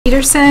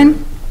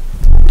Peterson.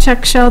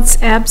 Chuck Schultz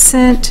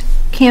absent.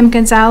 Cam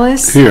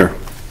Gonzalez. Here.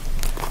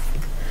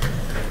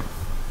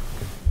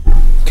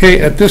 Okay,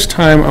 at this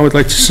time, I would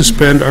like to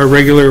suspend our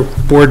regular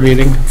board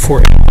meeting for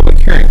a public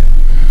hearing.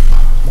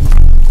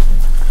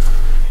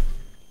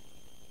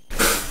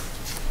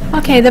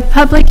 Okay, the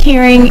public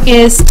hearing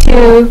is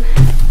to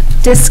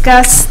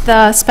discuss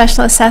the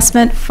special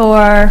assessment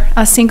for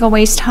a single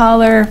waste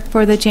hauler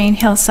for the Jane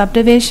Hill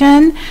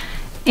subdivision.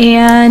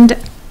 And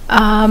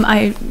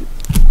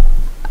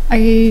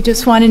I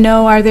just want to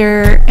know, are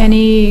there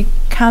any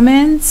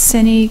comments,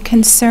 any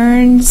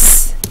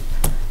concerns?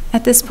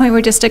 At this point,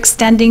 we're just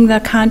extending the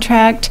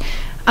contract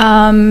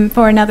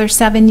for another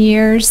 7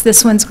 years.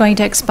 This one's going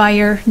to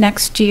expire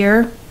next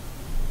year.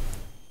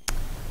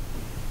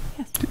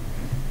 Yes.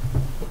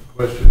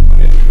 Question, my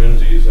name's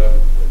Menzies,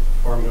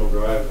 Farm Hill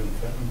Drive in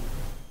Fenton.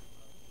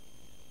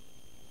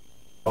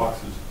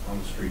 Boxes on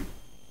the street.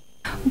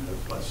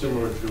 That's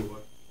similar to what?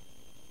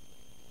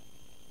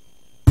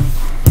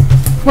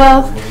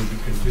 Well, we're going to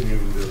continue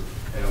to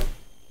have.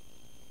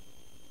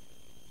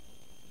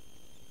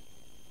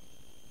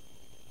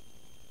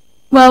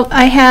 Well,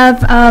 I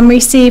have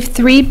received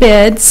 3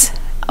 bids,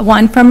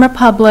 one from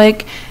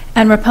Republic,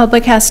 and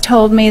Republic has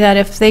told me that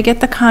if they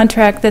get the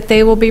contract that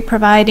they will be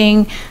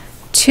providing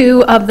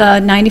 2 of the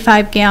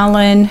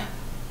 95-gallon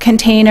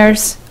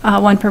containers,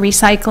 one for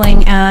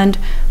recycling and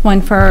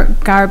one for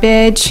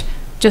garbage,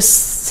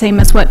 just same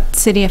as what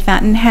City of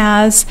Fenton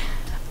has.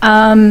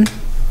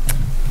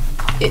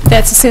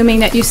 That's assuming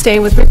that you stay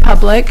with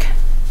Republic.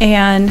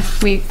 And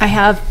I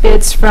have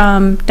bids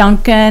from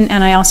Duncan,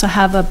 and I also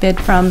have a bid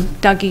from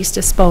Dougie's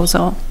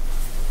Disposal.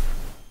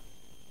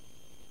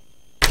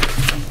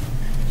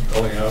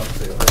 Going out,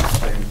 they are the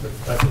same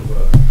type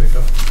of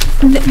pickup?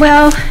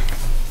 Well,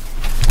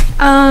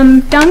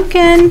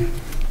 Duncan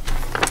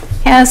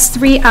has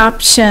 3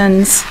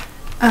 options.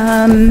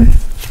 Let me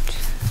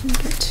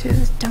get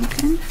to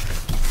Duncan.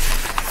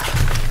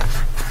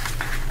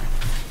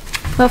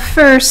 Well,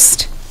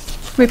 first,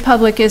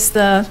 Republic is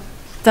the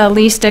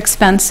least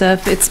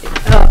expensive. It's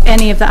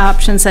any of the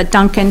options that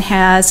Duncan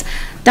has.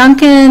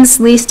 Duncan's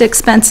least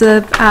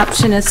expensive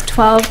option is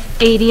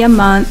 $12.80 a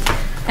month,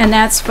 and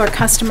that's for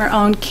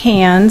customer-owned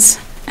cans,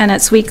 and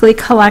it's weekly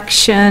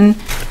collection,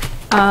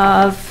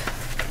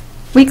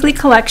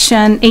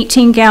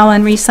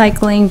 18-gallon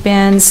recycling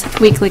bins,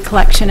 weekly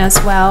collection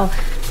as well,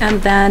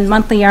 and then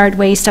monthly yard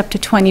waste up to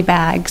 20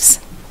 bags.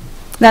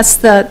 That's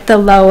the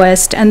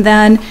lowest. And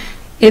then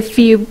if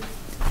you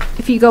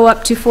go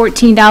up to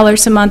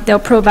 $14 a month, they'll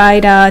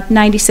provide a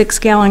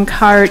 96-gallon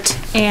cart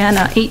and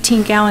a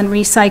 18-gallon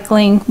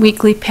recycling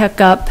weekly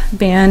pickup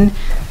bin.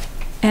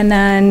 And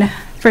then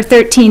for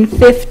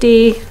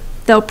 $13.50,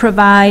 they'll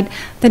provide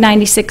the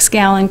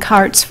 96-gallon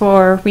carts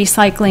for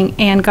recycling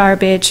and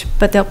garbage,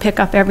 but they'll pick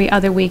up every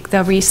other week the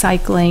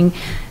recycling.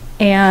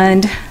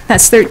 And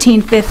that's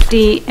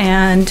 $13.50.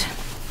 And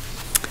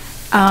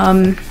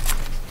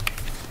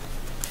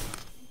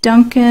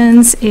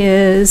Duncan's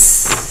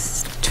is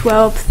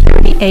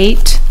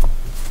 $12.38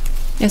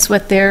 is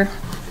what they're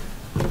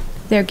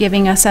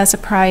giving us as a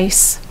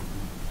price.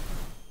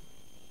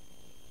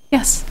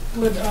 Yes.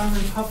 Would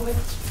Republic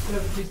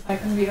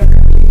recycling be every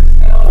week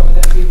sale, or would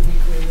that be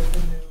weekly with the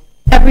new?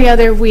 Every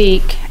other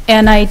week.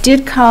 And I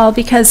did call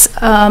because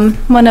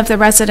one of the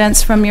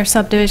residents from your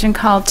subdivision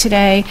called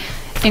today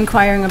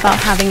inquiring about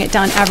having it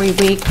done every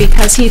week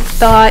because he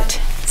thought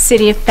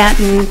City of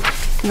Fenton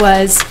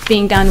was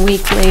being done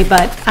weekly,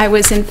 but I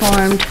was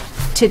informed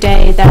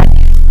today that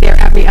they're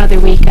every other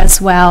week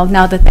as well,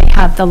 now that they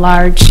have the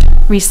large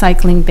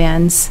recycling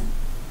bins.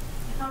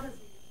 How does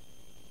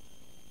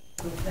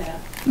it with that?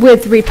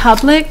 With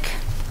Republic,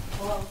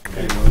 Well,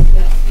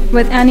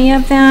 with any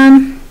of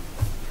them,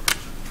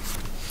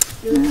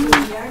 do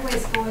the yard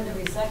waste go in the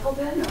recycle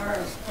bin, or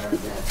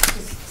is that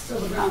just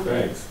still the brown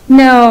bags?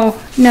 no,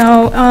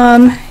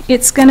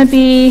 it's going to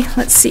be,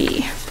 let's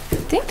see. I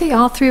think they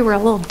all 3 were a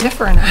little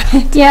different.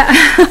 Yeah,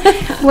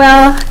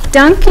 well,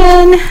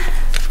 Duncan,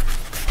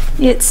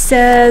 it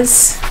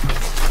says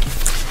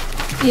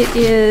it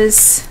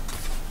is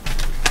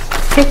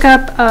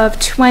pickup of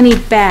 20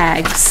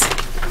 bags.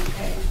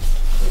 Okay.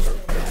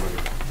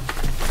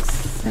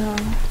 So,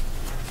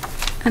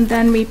 and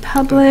then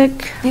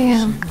Republic.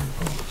 Yeah.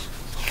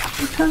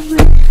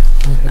 Republic.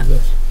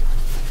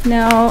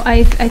 No,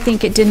 I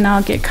think it didn't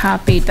all get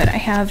copied, but I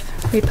have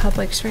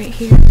Republic's right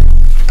here.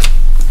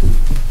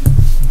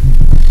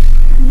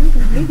 I remember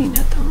reading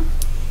it though.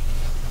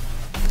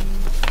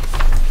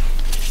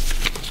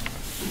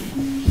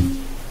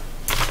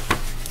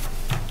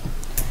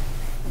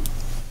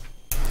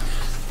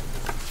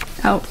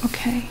 Oh,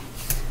 okay.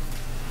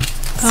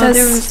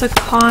 There was a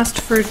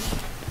cost for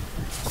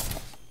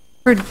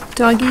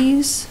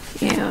Dougie's.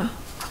 Yeah.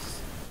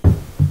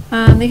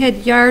 They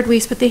had yard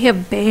waste, but they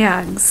have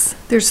bags.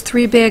 There's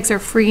 3 bags are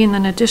free, and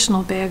then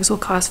additional bags will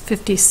cost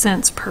 50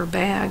 cents per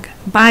bag.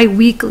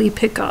 Bi-weekly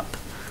pickup.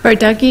 For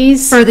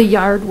Dougie's? For the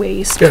yard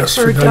waste. Yes,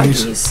 for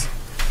Dougie's.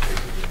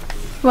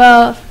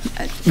 Well,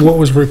 What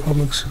was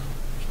Republic's?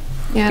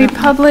 Yeah.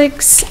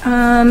 Republic's,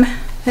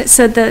 It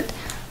said that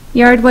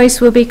yard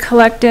waste will be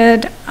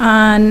collected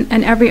on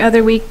an every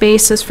other week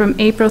basis from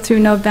April through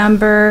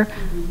November.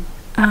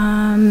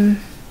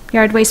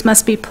 Yard waste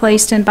must be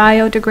placed in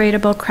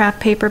biodegradable craft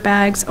paper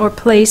bags or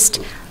placed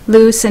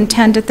loose in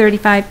 10 to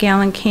 35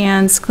 gallon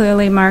cans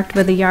clearly marked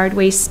with a yard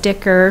waste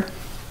sticker.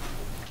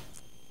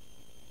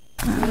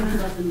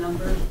 About the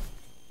number.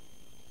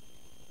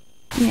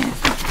 Yeah,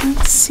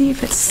 let's see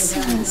if it So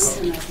that says.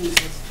 one, I think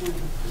it's 20,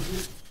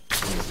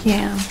 isn't it?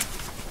 Yeah.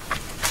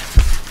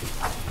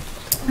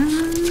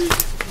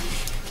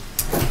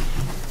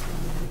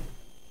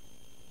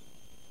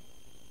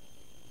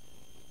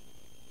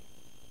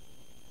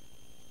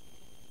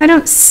 I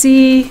don't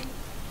see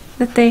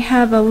that they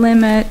have a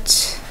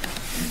limit.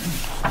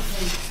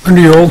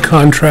 Under your old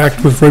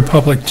contract with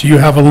Republic, do you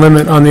have a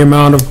limit on the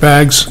amount of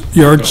bags,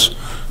 yards?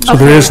 So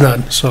there is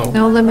none, so.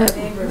 No limit.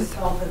 Neighbors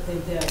felt that they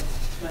did,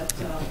 but,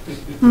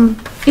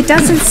 It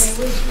doesn't, we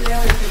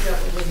always figured out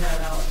what we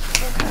had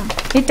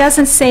out. it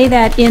doesn't say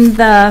that in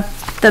the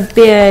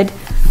bid.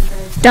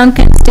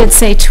 Duncan's did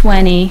say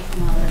 20.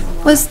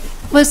 Was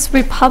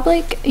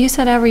Republic, you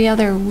said every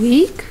other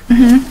week?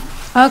 Mm-hmm.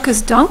 Oh,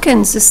 because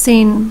Duncan's is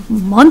seen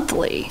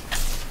monthly.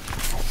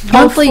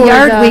 Monthly for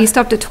yard the- waste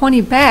up to 20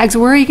 bags.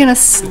 Where are you going to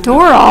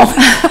store all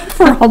that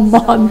for a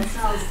month?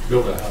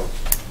 Build a house.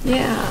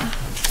 Yeah.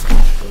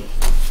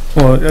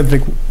 Well, I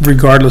think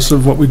regardless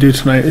of what we do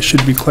tonight, it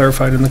should be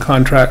clarified in the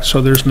contract,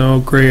 so there's no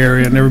gray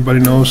area and everybody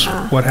knows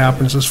what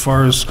happens as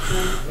far as,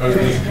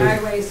 Dry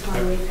waste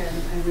 1 week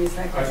and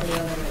recycle the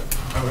other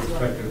week. I would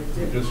expect if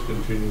we just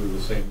continue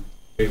the same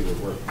way we're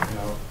working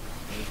now,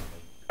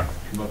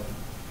 come up with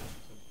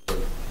some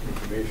sort of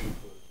information.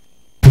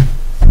 We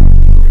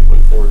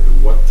look forward to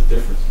what the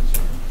differences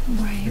are.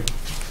 Right.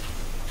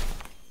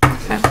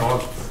 It's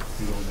cost,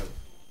 you don't have.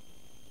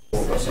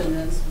 Decision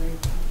is we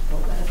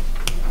hope that.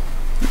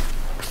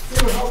 We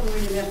were hoping we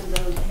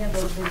didn't have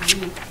those big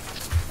week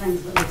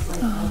things, but it's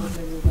like, how was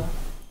it go?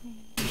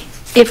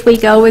 If we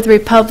go with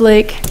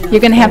Republic,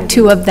 you're going to have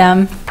 2 of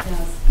them.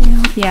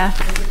 Yes, Yeah,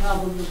 the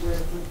problem is where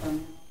to put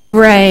them.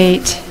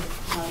 right.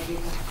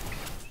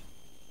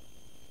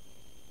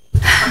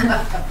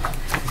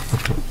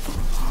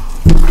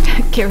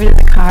 Get rid of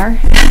the car.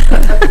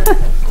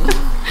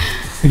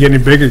 you get any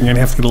bigger, you're gonna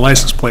have to get a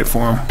license plate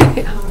for them.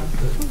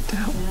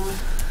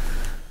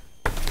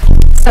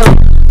 So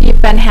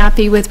you've been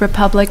happy with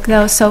Republic,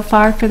 though, so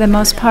far, for the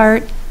most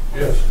part?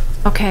 Yes.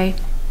 Okay.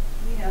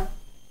 Yeah.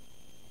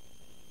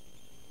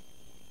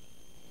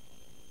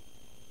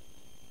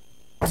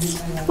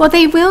 Well,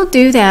 they will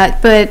do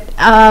that, but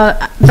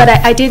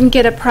I didn't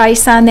get a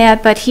price on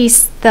that, but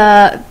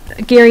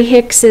Gary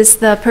Hicks is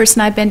the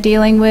person I've been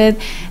dealing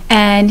with,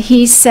 and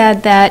he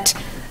said that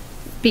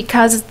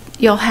because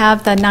you'll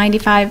have the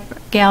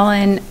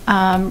 95-gallon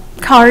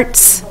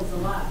carts. Holds a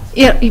lot.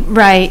 Yeah,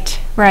 right.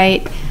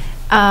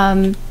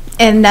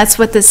 And that's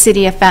what the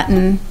city of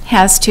Fenton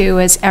has too,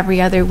 is every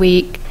other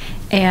week.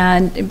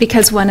 And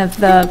because one of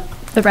the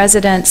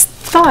residents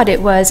thought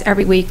it was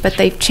every week, but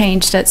they've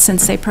changed it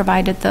since they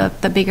provided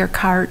the bigger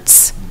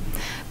carts.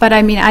 But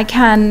I mean, I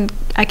can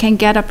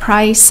get a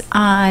price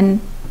on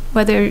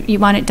whether you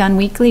want it done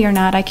weekly or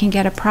not. I can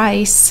get a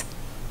price.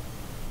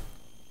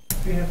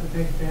 We have a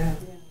big bag.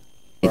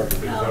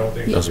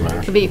 Doesn't matter.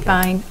 It'll be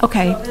fine.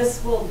 Okay. So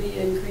this will be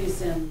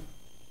increase in.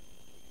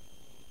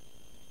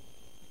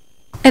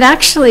 It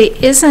actually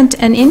isn't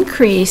an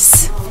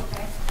increase. Oh,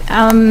 okay.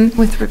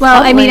 With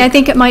Well, I mean, I Republic.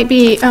 think it might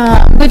be,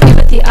 Would be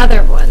with the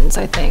other ones,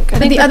 I think. I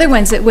think the other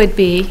ones it would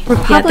be. Yeah,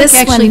 Republic this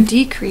actually one-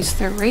 decreased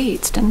their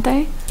rates, didn't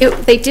they?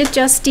 They did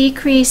just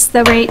decrease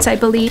the rates, I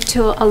believe,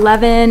 to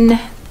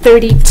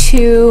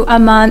 $11.32 a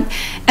month,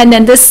 and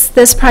then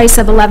this price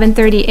of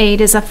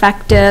 $11.38 is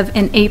effective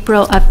in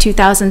April of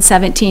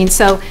 2017,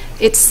 so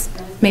it's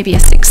maybe a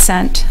 6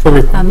 cent For a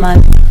Republic.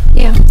 month.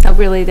 Yeah. So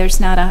really, there's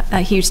not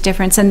a huge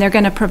difference, and they're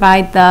going to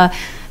provide the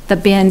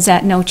bins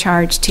at no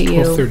charge to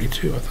you.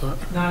 1232, I thought.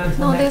 Not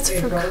until No, next that's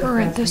for April, if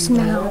current, that's this what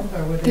you now, go with,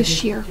 or would they this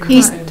just year, give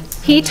He's, you current.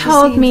 he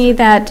told me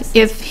that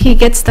if he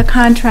gets the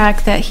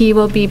contract, that he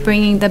will be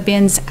bringing the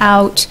bins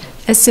out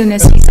as soon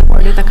as he's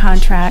awarded the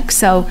contract.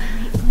 So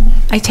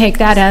I take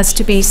that as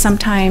to be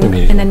sometime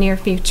in the near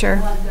future.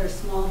 Want their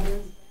small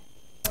bins,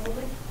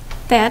 probably?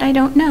 That I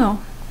don't know.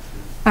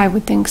 I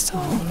would think so,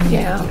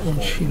 yeah.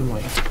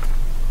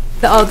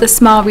 The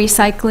small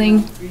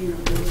recycling, Green or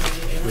blue, or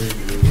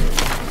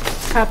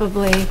whatever.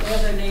 probably, They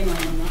have their name on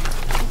them, though.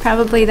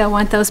 probably they'll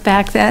want those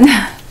back then.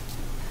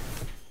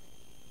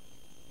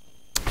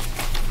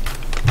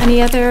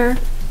 Any other,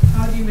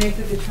 How do you make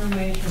the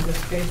determination,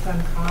 just based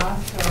on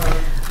cost or?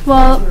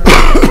 well,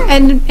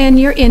 and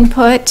your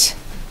input,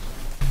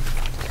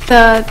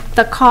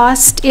 the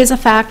cost is a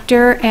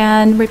factor,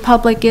 and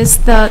Republic is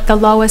the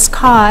lowest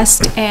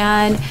cost,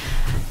 and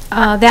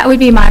that would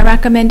be my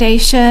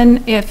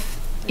recommendation if,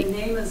 The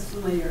name is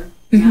familiar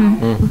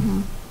Mhm. now.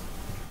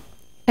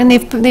 And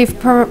they've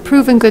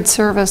proven good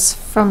service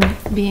from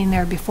being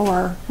there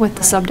before with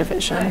the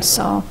subdivision,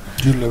 so.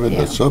 You live in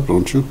Yeah. that sub,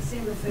 don't you?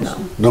 Seem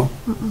efficient. No?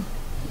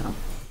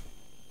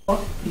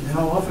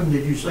 how often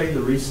did you say the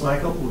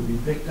recycle would be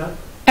picked up?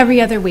 Every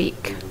other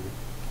week.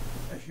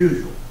 As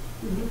usual.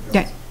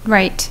 Yeah,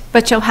 right.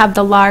 But you'll have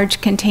the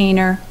large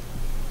container.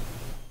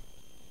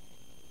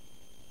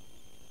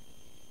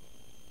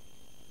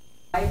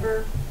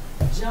 Driver,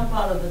 jump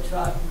out of the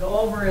truck, go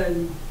over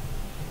and,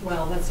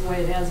 well, that's the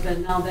way it has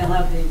been. Now they'll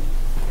have the.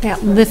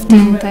 That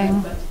lifting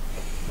equipment, thing.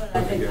 But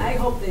I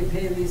hope they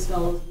pay these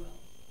fellows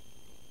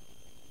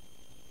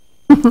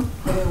well.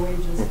 For their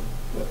wages.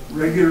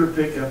 Regular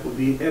pickup would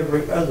be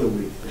every other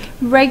week then.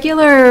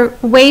 Regular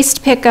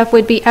waste pickup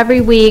would be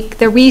every week.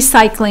 The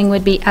recycling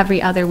would be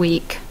every other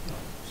week.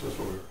 So that's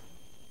what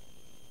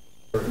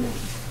we were.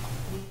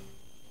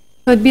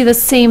 It would be the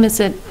same as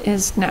it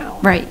is now.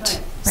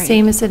 Right.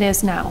 Same as it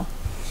is now.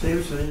 Same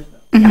as it is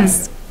now.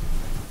 Yes.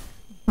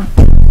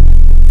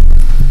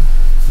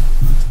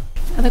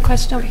 Other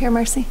question over here,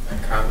 Marcy? A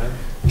comment?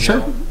 Sure.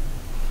 You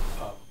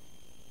know,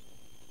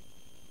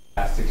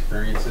 past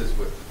experiences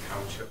with the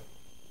township.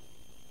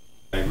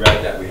 I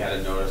read that we had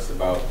a notice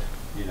about,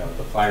 you know,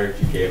 the flyer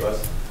you gave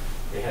us.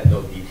 They had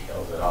no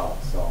details at all,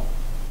 so.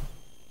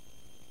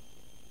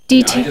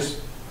 Detail. I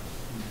just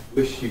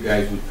wish you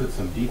guys would put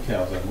some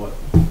details on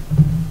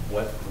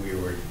what we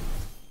were,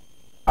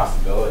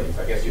 possibilities.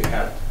 I guess you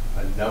have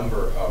a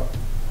number of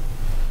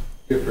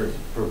different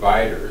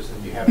providers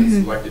and you haven't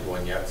selected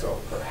one yet, so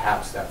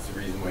perhaps that's the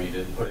reason why you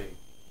didn't put it.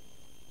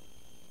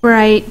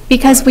 Right,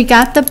 because we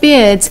got the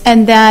bids,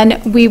 and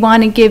then we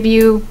want to give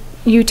you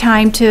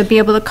time to be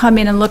able to come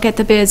in and look at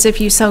the bids if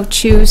you so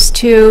choose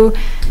to. You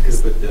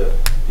could put the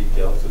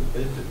details of the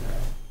bids in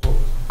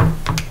there.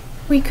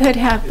 We could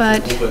have,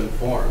 but, It's an open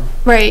form.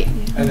 right.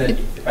 And then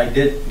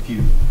if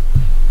you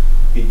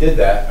did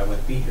that, I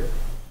wouldn't be here.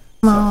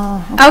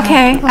 Oh,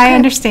 Okay, I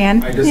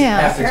understand. I just, Yeah.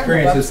 past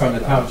experiences from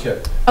the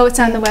township. Oh, it's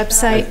on the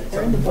website.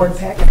 They're in the board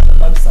packet on the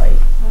website,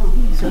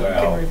 so you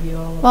Well. can review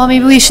all of well,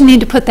 maybe we should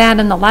need to put that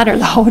in the letter,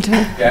 though, to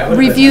Yeah, it would've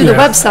review the been-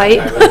 website.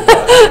 I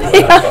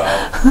would've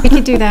thought We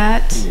could do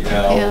that. you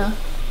know, Yeah.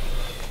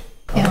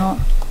 Yeah.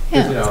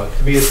 'cause, you know,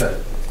 to me, it's a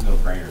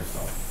no-brainer, so.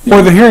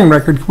 For the hearing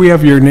record, can we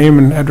have your name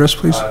and address,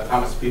 please?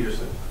 Thomas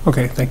Peterson,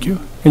 Okay, thank you.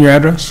 And your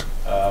address?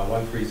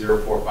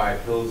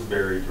 13045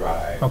 Hillsbury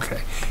Drive. Okay.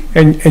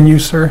 And you,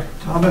 sir?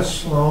 Thomas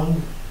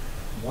Sloan,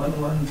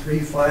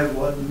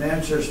 11351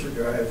 Manchester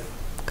Drive.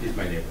 He's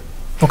my neighbor.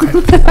 Okay.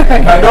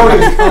 I know he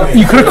was coming.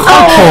 You could have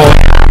called.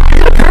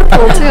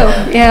 Cool, too.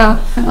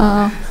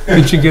 Yeah.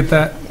 Did you get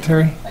that,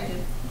 Terry? I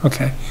did.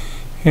 Okay.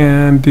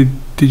 And did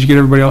you get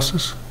everybody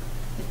else's?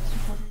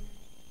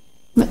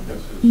 This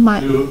is My-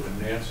 Sue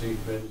and Nancy,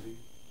 Benzie.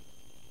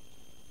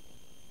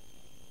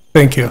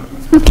 Thank you.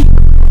 Okay.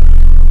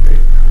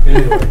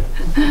 Anyway,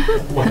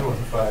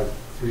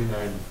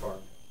 11539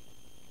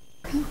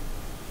 Farm.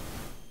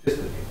 Just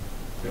a name.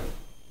 Yep.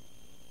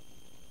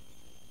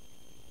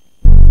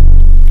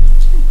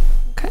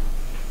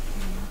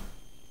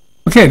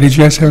 Okay, did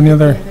you guys have any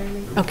other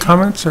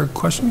comments or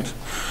questions?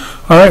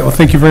 All right, well,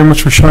 thank you very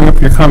much for showing up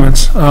with your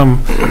comments.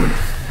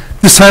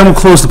 This time we'll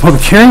close the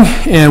public hearing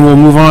and we'll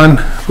move on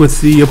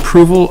with the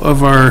approval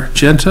of our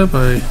agenda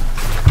by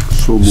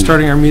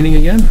starting our meeting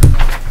again.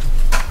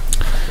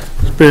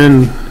 It's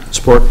been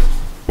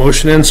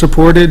motion and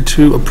supported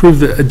to approve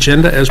the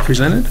agenda as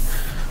presented.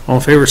 All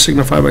in favor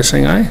signify by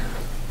saying aye.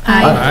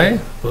 Aye.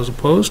 Those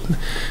opposed?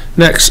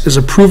 Next is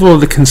approval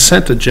of the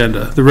consent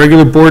agenda, the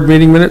regular board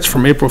meeting minutes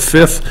from April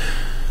 5th,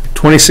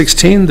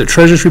 2016, the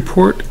treasurer's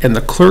report, and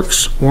the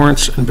clerk's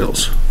warrants and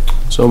bills.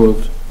 So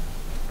moved.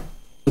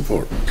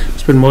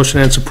 It's been motion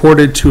and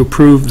supported to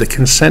approve the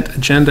consent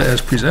agenda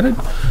as presented.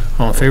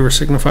 All in favor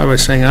signify by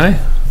saying aye.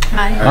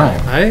 Aye.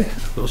 Aye.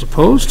 Those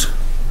opposed?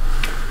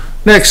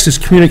 Next is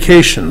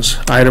communications,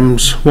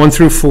 items 1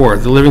 through 4,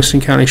 the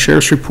Livingston County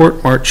Sheriff's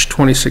Report, March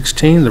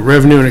 2016, the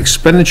Revenue and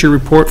Expenditure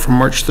Report from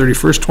March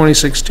 31st,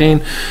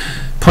 2016,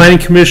 Planning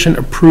Commission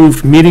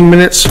approved meeting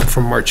minutes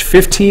from March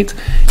 15th,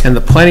 and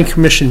the Planning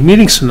Commission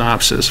meeting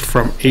synopsis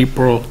from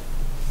April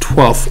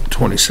 12th,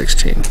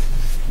 2016.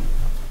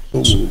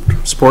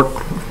 Support.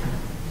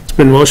 It's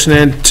been motion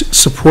and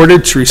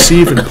supported to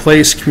receive and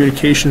place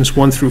communications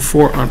 1 through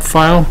 4 on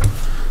file.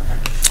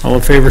 All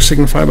in favor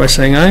signify by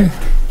saying aye.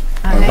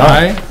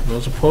 Aye.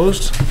 Those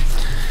opposed?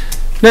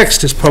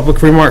 Next is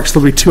public remarks.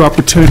 There'll be 2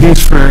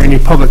 opportunities for any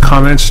public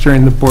comments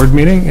during the board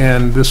meeting,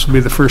 and this will be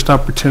the first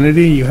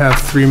opportunity. You have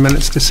 3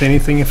 minutes to say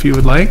anything if you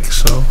would like,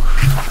 so.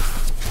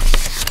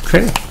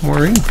 Okay,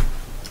 Maureen?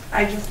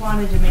 I just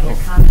wanted to make a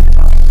comment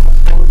about the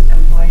proposed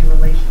employee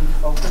relations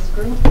focus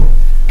group.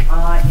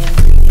 In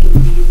reading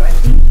these, I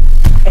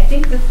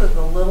think this is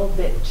a little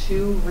bit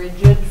too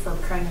rigid for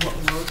kind of what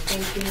we're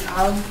thinking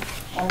of,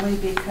 only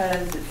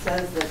because it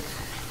says that,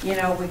 you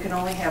know, we can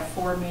only have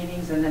 4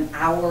 meetings in an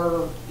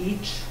hour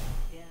each.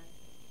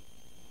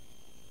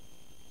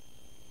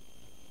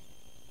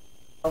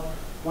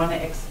 Want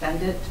to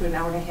extend it to an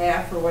hour and a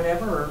half or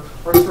whatever,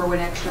 or throw an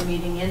extra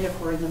meeting in if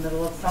we're in the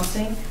middle of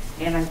something,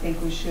 and I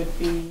think we should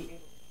be.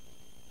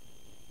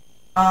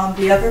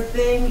 The other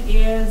thing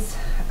is,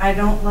 I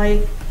don't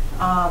like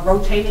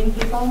rotating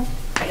people,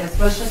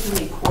 especially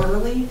to me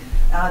quarterly.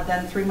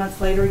 then 3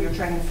 months later, you're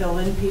trying to fill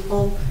in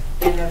people,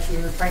 and if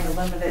you're trying to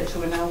limit it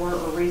to an hour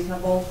or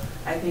reasonable,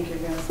 I think you're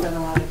going to spend a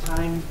lot of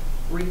time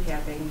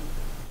recapping.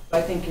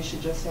 I think you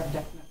should just have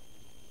definite.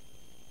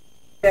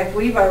 In fact,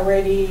 we've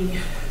already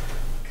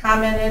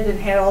commented and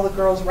had all the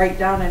girls write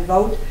down and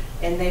vote,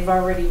 and they've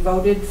already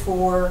voted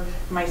for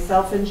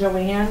myself and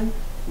Joanne,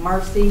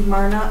 Marcy,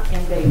 Marna,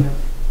 and David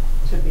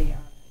to be on.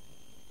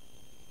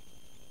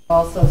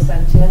 Also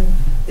sent in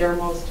their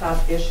most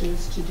top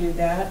issues to do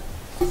that.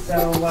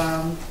 So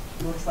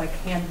looks like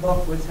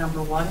handbook was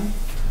number 1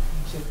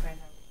 to kind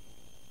of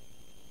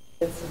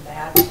bits of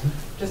that,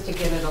 just to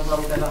get it a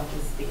little bit up to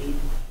speed.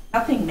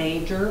 Nothing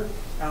major.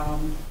 That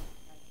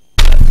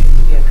seems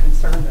to be a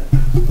concern that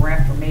we're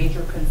after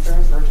major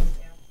concerns. We're just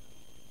after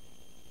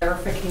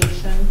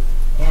clarification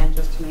and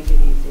just to make it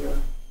easier.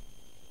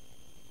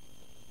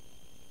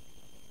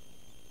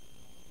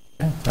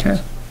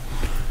 Okay.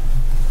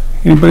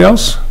 Anybody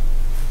else?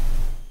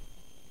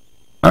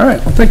 All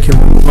right, well, thank you.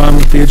 We'll move on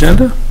with the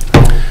agenda.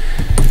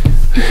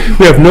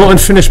 We have no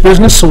unfinished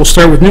business, so we'll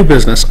start with new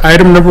business.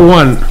 Item number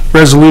 1,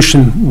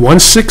 Resolution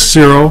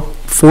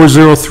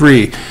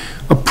 160403,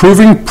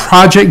 approving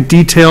project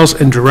details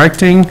and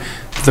directing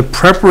the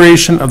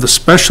preparation of the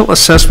special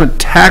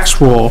assessment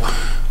tax roll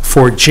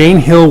for Jane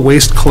Hill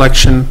Waste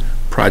Collection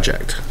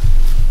Project.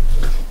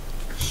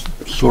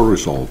 So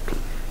resolved.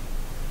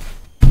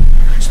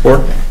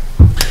 Support.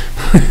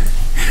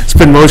 It's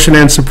been motioned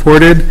and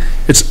supported.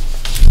 It's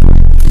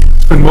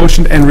been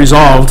motioned and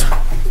resolved.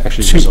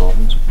 Actually, resolved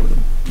and supported.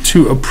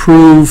 To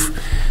approve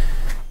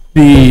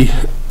the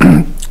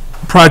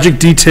project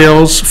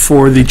details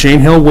for the Jane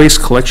Hill Waste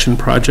Collection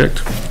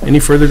Project. Any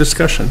further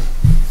discussion?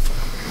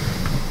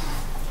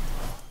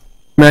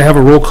 May I have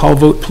a roll call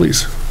vote,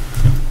 please?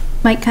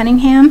 Mike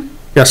Cunningham,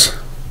 Yes.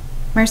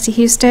 Marcy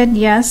Husted,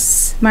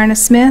 yes. Marna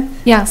Smith,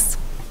 Yes.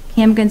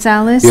 Cam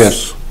Gonzalez.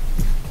 Yes.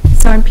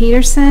 Soren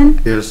Peterson,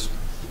 Yes.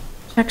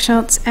 Chuck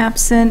Schultz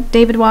absent,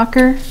 David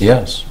Walker.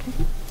 Yes.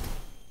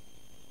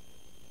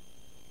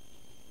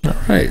 All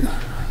right,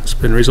 it's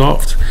been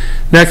resolved.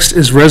 Next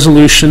is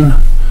Resolution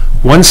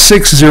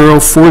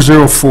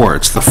 160404.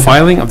 It's the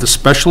filing of the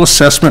special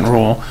assessment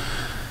roll,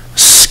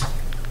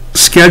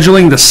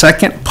 scheduling the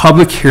second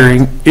public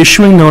hearing,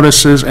 issuing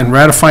notices, and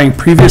ratifying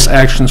previous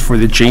actions for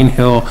the Jane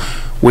Hill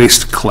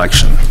waste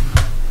collection.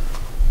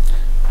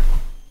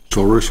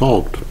 So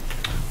resolved.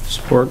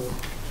 Support.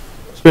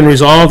 It's been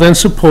resolved and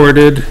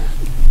supported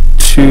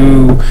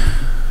to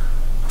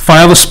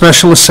file the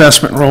special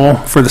assessment roll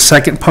for the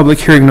second public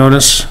hearing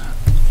notice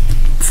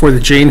for the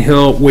Jane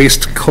Hill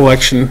Waste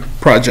Collection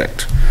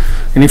Project.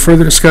 Any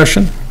further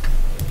discussion?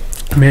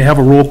 May I have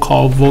a roll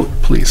call vote,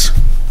 please?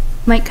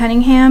 Mike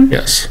Cunningham.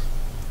 Yes.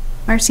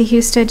 Marcy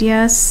Husted,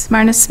 yes.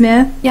 Marna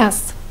Smith,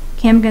 Yes.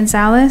 Cam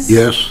Gonzalez.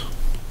 Yes.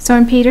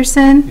 Soren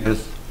Peterson,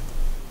 Yes.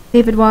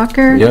 David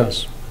Walker.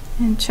 Yes.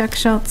 And Chuck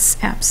Schultz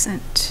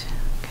absent.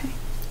 Okay.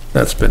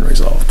 That's been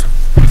resolved.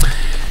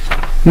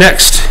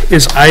 Next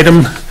is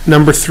item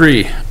number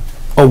 3,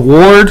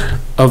 award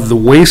of the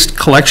waste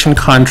collection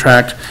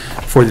contract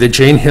for the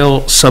Jane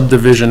Hill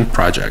subdivision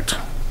project.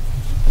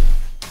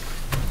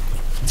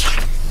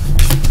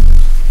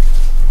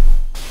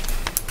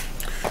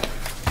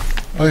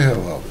 I have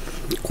a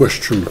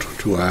question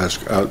to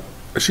ask. I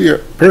see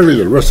apparently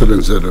the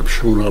residents that have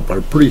shown up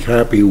are pretty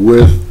happy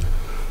with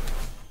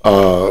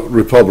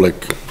Republic.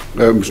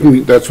 I'm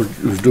assuming that's what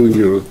you're doing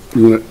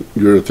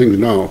your thing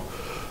now.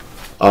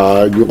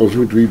 You all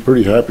seem to be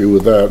pretty happy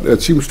with that.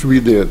 It seems to be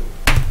that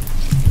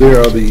they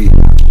are the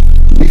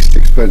least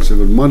expensive,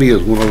 and money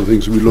is one of the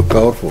things we look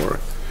out for.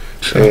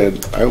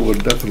 And I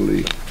would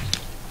definitely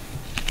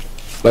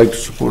like to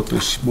support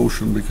this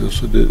motion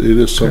because it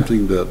is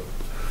something that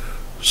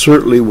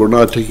certainly we're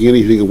not taking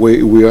anything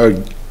away. We are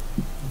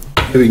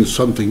giving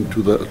something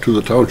to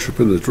the township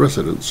and its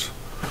residents.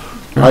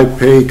 I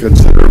pay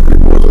considerably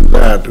more than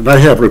that, and I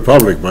have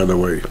Republic, by the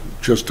way,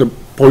 just to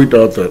point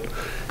out that.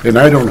 And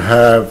I don't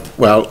have,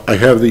 well, I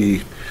have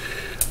the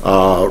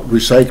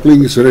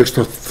recycling, it's an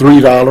extra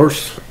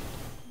 $3,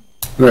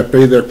 and I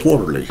pay that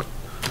quarterly.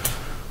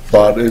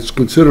 But it's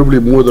considerably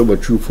more than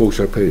what you folks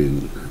are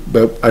paying.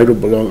 But I don't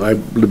belong, I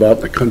live out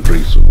in the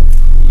country, so.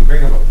 You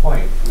bring up a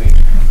point. I mean,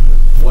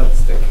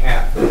 what's the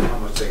cap on how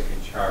much they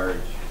can charge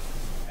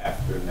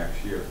after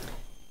next year?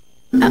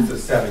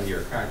 It's a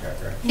 7-year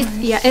contract, right?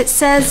 Yeah, it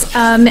says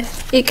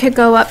it could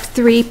go up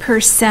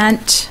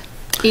 3%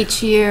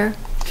 each year,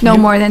 no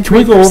more than 3%. Can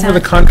we go over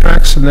the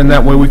contracts, and then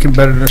that way we can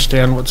better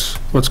understand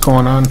what's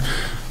going on?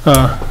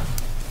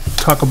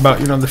 Talk about,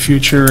 the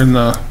future and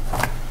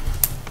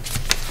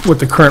what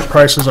the current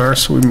prices are,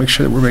 so we make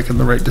sure that we're making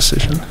the right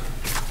decision.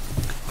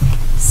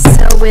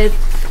 So with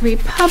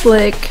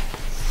Republic,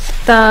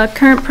 the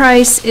current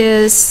price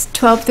is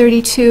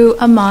 $12.32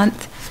 a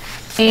month,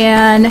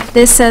 and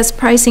this says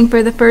pricing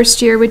for the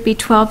first year would be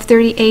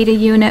 $12.38 a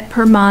unit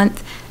per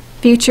month.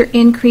 Future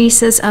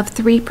increases of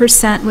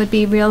 3% would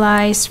be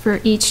realized for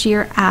each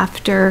year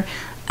after,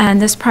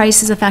 and this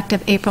price is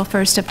effective April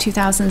 1st of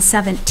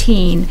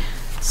 2017.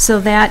 So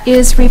that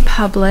is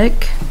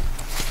Republic.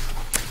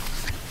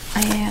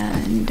 I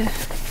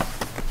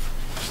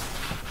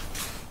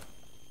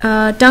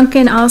And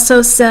Duncan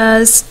also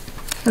says,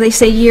 they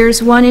say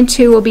years 1 and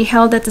 2 will be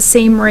held at the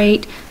same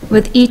rate,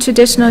 with each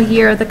additional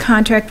year of the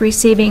contract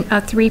receiving a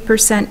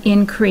 3%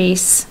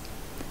 increase.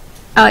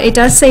 It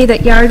does say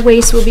that yard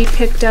waste will be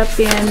picked up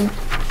in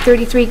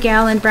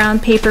 33-gallon brown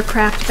paper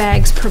craft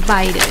bags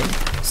provided.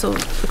 So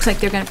it looks like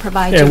they're going to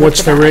provide you And with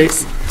what's the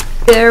rate?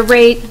 Their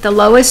rate, the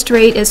lowest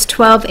rate is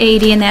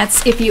 $12.80, and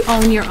that's if you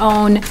own your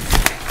own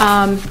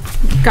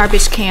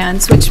garbage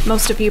cans, which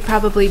most of you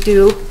probably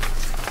do,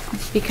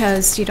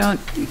 because you don't,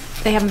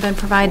 they haven't been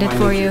provided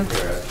for you.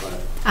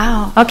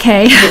 Oh,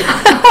 okay.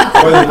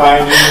 Wasn't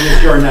buying it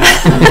if you're not.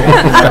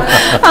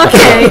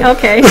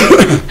 Okay.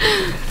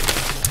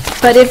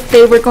 But if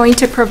they were going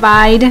to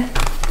provide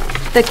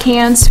the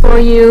cans for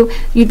you,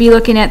 you'd be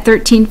looking at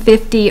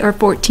 $13.50 or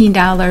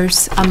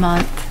 $14 a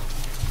month,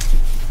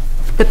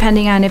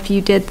 depending on if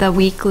you did the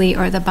weekly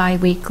or the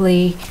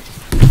bi-weekly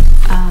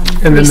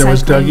And then there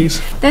was recycling.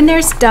 Dougie's? Then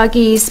there's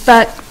Dougie's,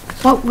 but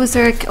What was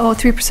there? Oh,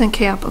 3%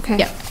 cap, okay.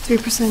 Yep.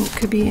 3%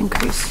 could be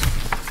increased.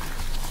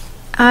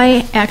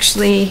 I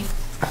actually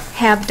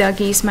have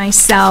Dougie's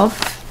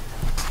myself,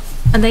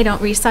 and they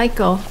don't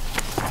recycle.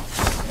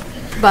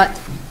 But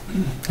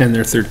And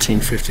they're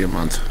 $13.50 a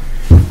month.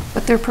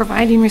 But they're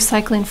providing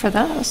recycling for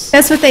this.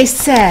 that's what they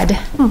said.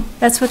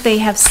 That's what they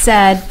have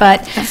said,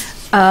 but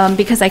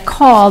because I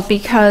called,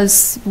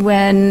 because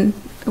when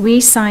we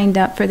signed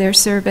up for their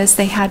service,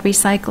 they had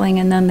recycling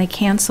and then they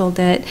canceled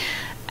it.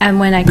 And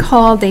when I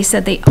called, they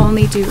said they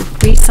only do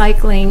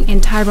recycling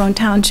in Tyrone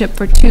Township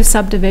for 2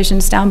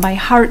 subdivisions down by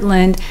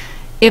Heartland.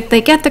 If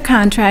they get the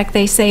contract,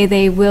 they say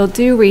they will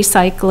do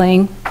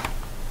recycling.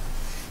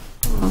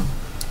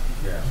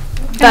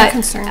 But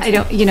concerns I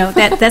don't,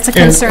 that's a And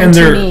concern to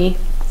they're me.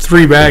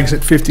 3 bags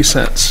at 50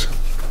 cents.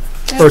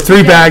 Or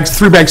 3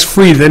 bags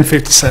free, then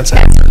 50 cents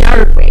after. That's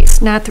yard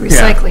waste, not the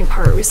Yeah. recycling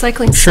part.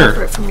 Recycling's Sure,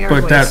 separate from yard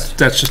but waste.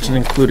 that's just an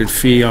included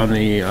fee on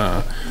the,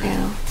 Yeah.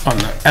 on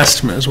the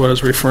estimate is what I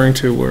was referring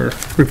to, where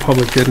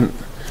Republic didn't.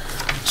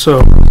 So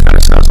it kind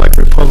of sounds like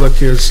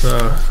Republic is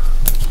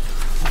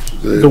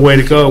the way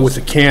to go with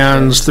the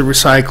cans, the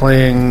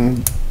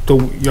recycling, the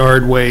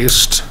yard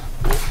waste,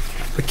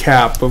 the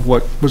cap of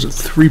what, was it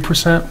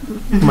 3%?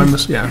 Am I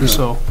yeah,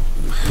 so.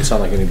 It's not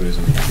like anybody's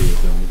in the fee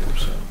with them either,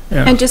 so.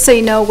 Yeah. And just so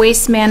you know,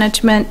 Waste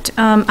Management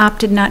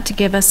opted not to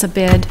give us a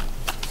bid,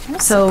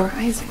 That's so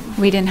surprising.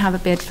 we didn't have a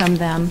bid from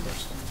them.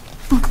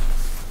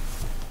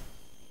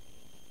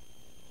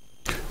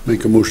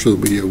 Make a motion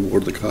that we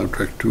award the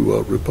contract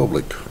to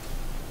Republic.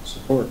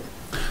 Support.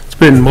 It's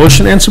been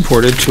motioned and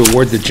supported to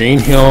award the Jane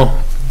Hill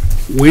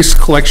waste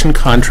collection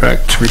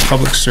contract to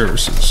Republic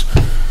Services.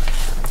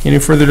 Any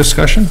further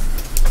discussion?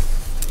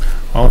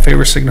 All in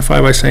favor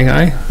signify by saying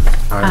aye.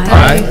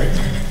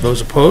 Aye. Those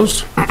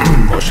opposed?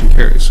 Motion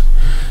carries.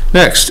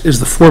 Next is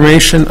the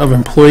formation of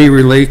Employee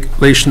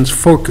Relations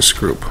Focus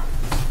Group.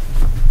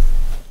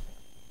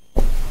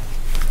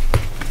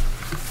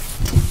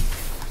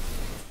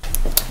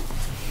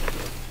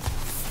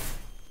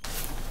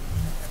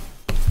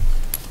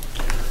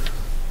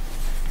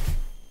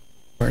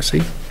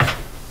 Marcy?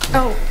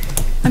 Oh,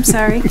 I'm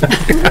sorry.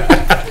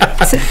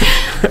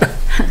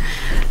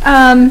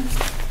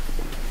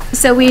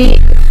 So we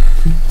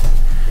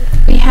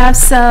have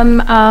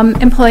some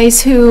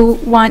employees who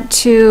want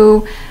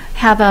to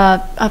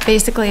have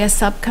basically a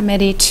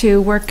subcommittee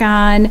to work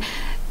on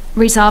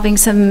resolving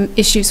some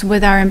issues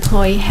with our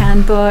employee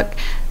handbook.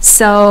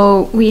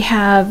 So we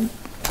have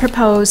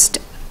proposed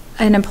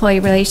an employee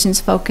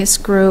relations focus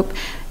group,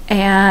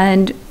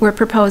 and we're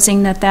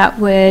proposing that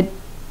would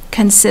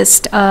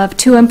consist of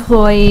 2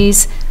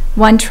 employees,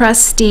 1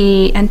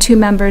 trustee, and 2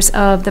 members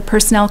of the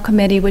personnel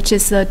committee, which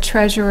is the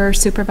treasurer,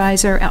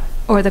 supervisor,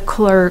 or the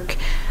clerk,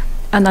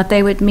 and that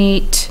they would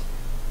meet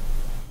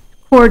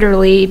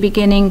quarterly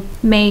beginning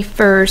May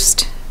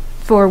 1st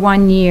for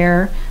 1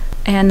 year,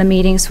 and the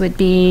meetings would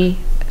be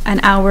an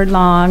hour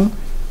long,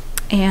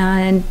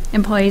 and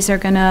employees are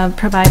going to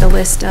provide a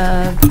list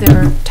of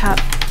their top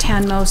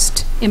 10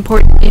 most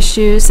important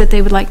issues that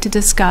they would like to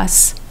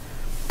discuss.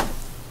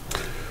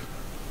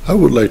 I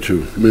would like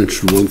to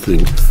mention one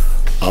thing.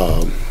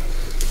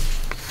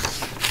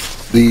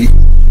 The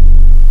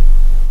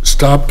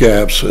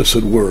stopgaps, as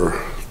it were,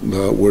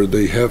 where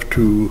they have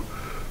 2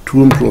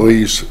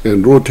 employees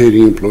and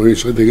rotating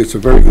employees, I think it's a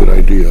very good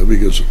idea,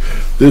 because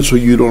this way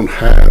you don't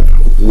have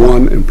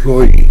one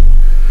employee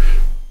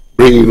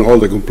bringing all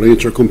the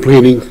complaints or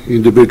complaining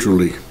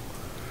individually.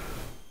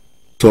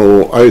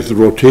 So I think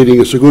rotating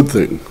is a good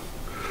thing.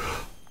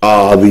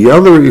 The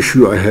other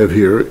issue I have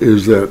here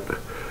is that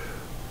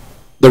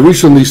the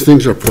reason these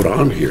things are put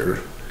on here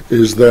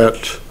is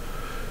that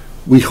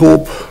we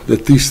hope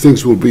that these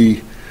things will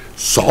be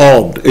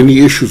solved, any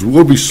issues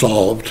will be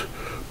solved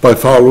by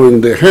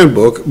following the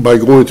handbook, by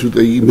going to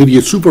the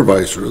immediate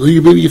supervisor. The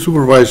immediate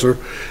supervisor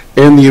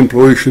and the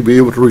employee should be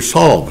able to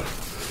resolve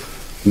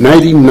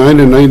 99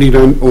 and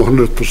 99,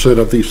 100%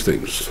 of these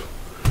things.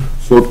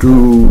 So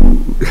to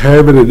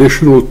have an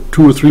additional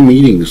 2 or 3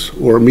 meetings,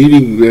 or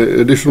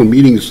additional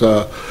meetings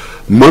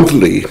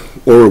monthly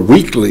or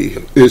weekly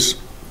is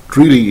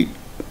really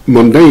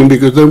mundane,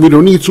 because then we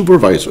don't need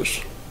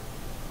supervisors.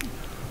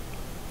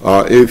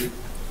 If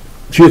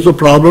she has a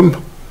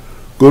problem,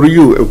 go to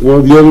you. If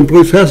one of the other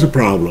employees has a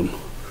problem,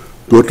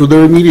 go to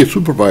their immediate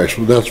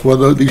supervisor. That's what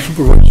the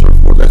supervisors are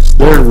for. That's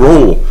their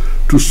role,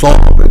 to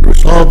solve and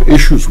resolve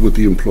issues with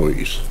the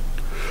employees.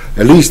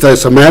 At least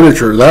as a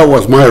manager, that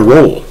was my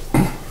role.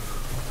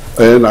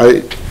 And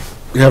I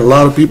had a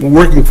lot of people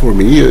working for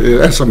me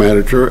as a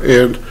manager,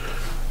 and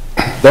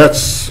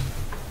that's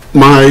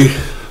my,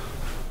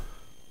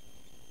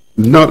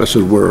 not as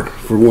it were,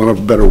 for want of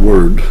a better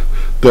word,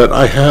 that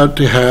I had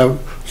to have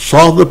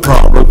solve the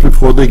problem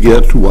before they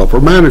get to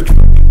upper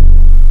management.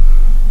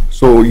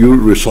 So you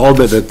resolve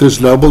it at this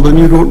level, then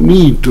you don't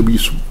need to be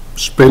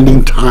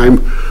spending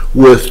time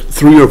with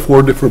 3 or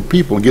 4 different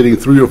people, getting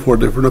 3 or 4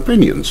 different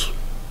opinions.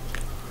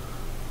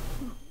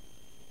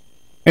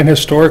 And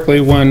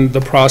historically, when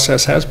the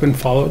process has been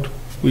followed,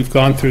 we've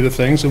gone through the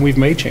things and we've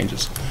made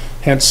changes.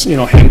 Hence,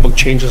 handbook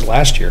changes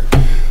last year.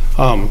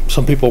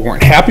 Some people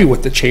weren't happy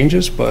with the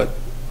changes, but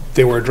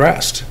they were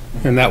addressed,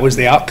 and that was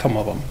the outcome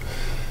of them.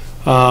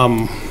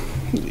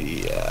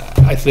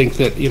 I think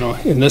that,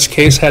 in this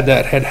case, had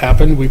that had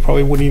happened, we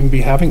probably wouldn't even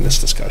be having this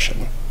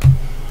discussion.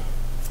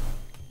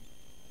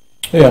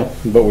 Yeah,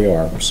 but we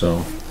are,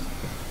 so.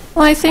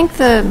 Well, I think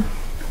the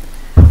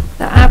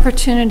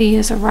opportunity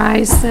has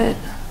arise that,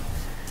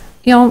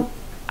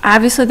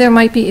 obviously there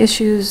might be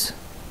issues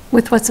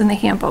with what's in the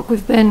handbook.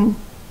 We've been,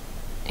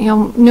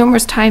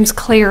 numerous times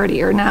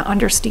clarity or not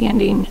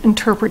understanding,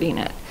 interpreting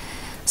it.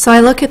 So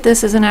I look at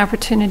this as an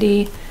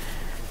opportunity.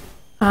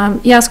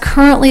 Yes,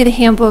 currently the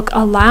handbook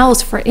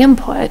allows for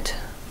input,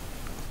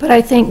 but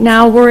I think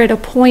now we're at a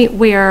point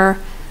where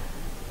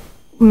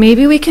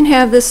maybe we can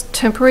have this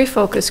temporary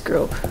focus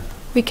group.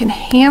 We can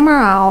hammer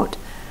out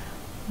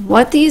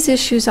what these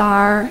issues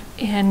are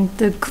and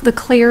the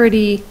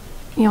clarity,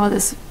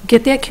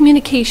 get that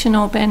communication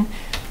open,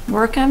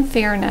 work on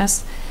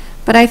fairness.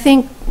 But I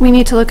think we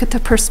need to look at the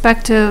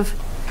perspective,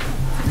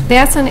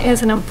 that's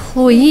as an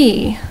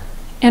employee,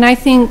 and I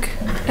think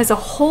as a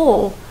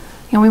whole,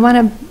 we want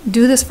to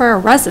do this for our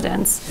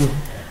residents.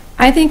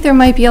 I think there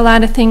might be a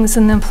lot of things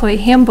in the employee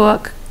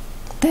handbook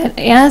that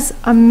as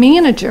a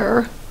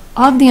manager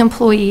of the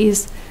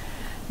employees,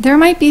 there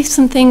might be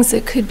some things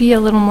that could be a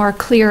little more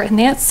clear in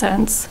that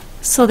sense,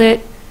 so that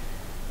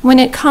when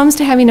it comes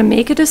to having to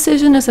make a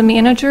decision as a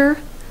manager,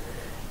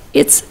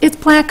 it's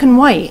black and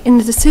white, and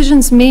the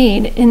decision's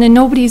made, and then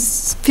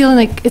nobody's feeling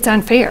like it's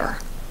unfair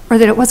or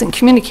that it wasn't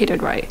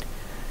communicated right.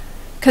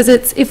 Because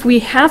if we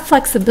have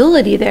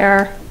flexibility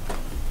there,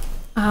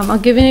 I'll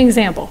give you an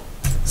example.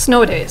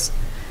 Snow days.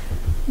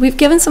 We've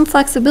given some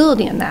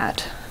flexibility in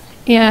that.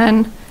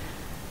 And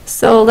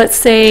so let's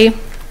say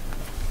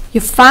you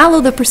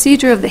follow the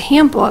procedure of the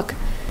handbook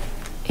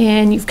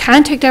and you've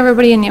contacted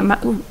everybody in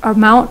the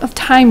amount of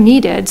time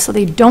needed so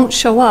they don't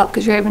show up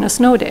because you're having a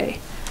snow day.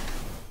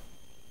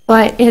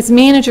 But as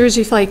managers,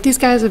 you feel like these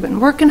guys have been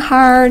working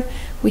hard,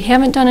 we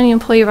haven't done any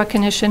employee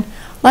recognition,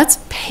 let's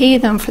pay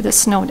them for the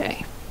snow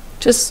day.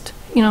 Just,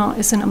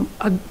 as a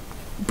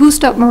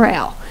boost up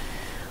morale.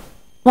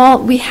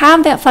 Well, we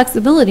have that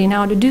flexibility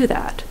now to do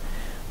that.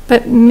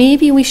 But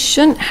maybe we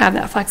shouldn't have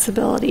that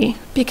flexibility,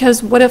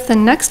 because what if the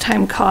next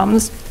time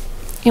comes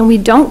and we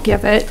don't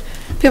give it?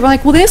 People are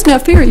like, well, that's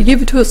not fair. You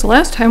gave it to us the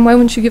last time. Why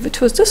wouldn't you give it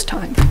to us this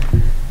time?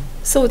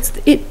 So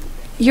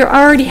you're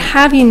already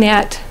having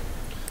that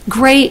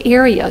gray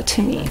area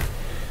to me.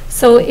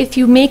 So if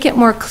you make it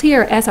more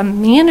clear as a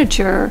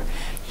manager,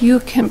 you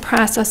can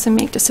process and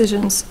make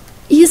decisions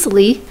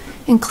easily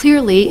and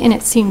clearly, and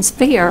it seems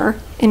fair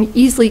and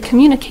easily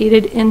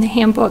communicated in the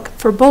handbook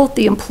for both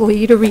the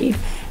employee to read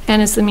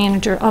and as the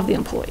manager of the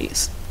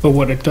employees. But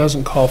what it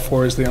doesn't call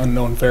for is the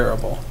unknown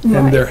variable. Right.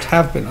 And there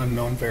have been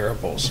unknown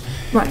variables.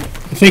 Right.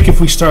 I think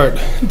if we start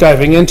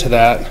diving into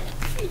that,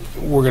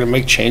 we're going to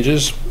make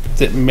changes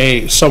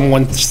that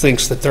someone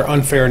thinks that they're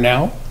unfair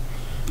now,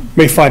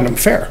 may find them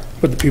fair,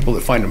 but the people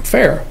that find them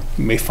fair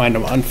may find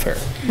them unfair.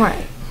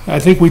 Right. I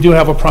think we do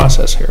have a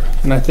process here,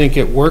 and I think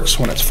it works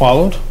when it's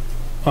followed.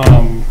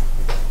 I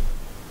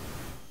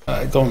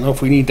don't know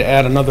if we need to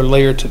add another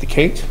layer to the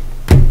cake,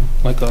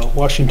 like a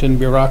Washington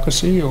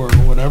bureaucracy or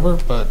whatever,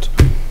 but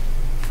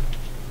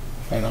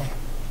I know.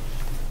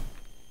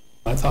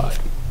 I thought.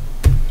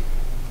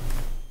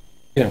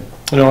 Yeah,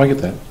 no, I get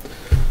that.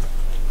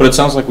 But it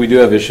sounds like we do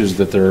have issues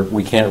that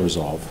we can't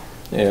resolve,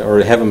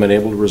 or haven't been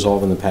able to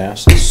resolve in the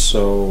past,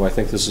 so I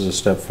think this is a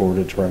step forward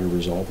to try to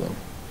resolve them.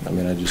 I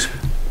mean,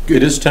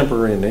 it is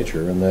temporary in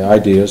nature, and the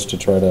idea is to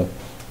try to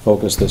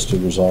focus this to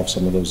resolve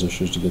some of those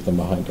issues to get them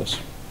behind us.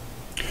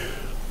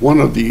 One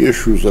of the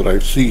issues that I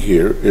see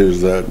here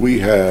is that we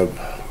had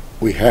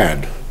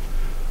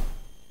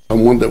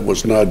someone that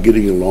was not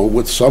getting along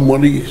with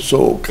somebody,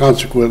 so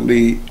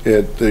consequently,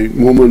 at the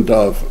moment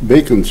of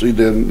vacancy,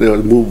 then the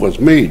move was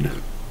made.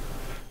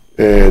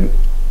 And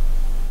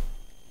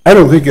I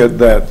don't think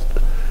that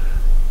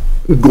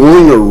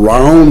going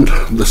around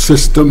the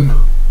system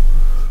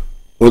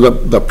or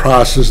the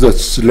process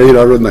that's laid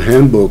out in the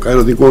handbook, I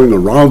don't think going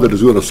around it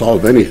is going to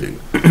solve anything.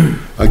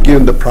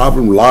 Again, the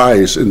problem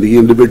lies in the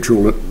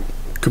individual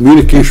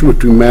communication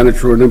between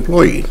manager and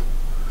employee.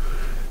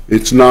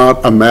 It's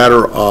not a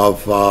matter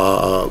of,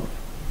 I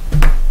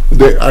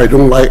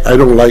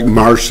don't like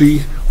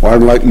Marcy, or I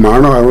don't like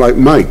Marna, I don't like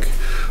Mike.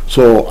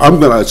 So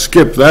I'm gonna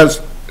skip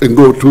that and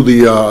go to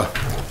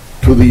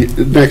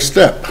the next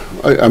step.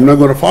 I'm not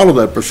gonna follow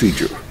that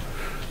procedure.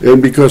 And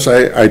because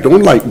I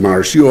don't like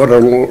Marcy, or I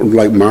don't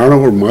like Marna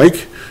or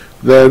Mike,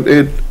 then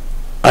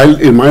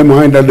in my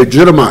mind, I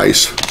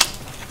legitimize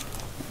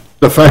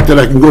the fact that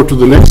I can go to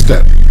the next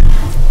step.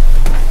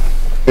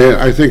 And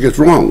I think it's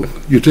wrong.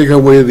 You take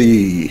away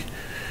the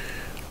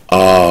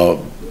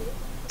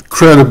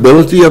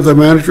credibility of the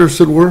managers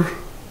that were,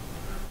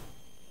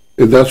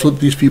 and that's what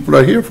these people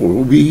are here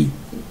for.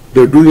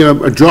 They're doing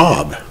a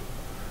job.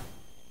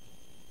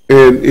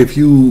 And if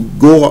you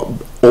go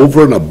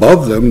over and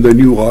above them, then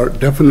you are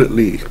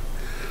definitely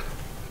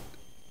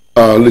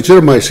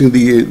legitimizing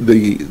the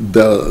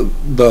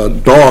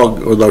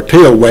dog, or the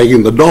tail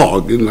wagging the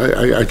dog, and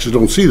I just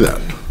don't see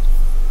that.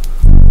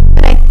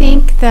 I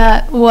think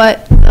that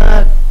what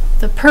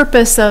the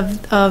purpose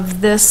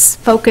of this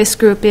focus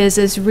group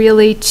is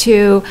really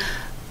to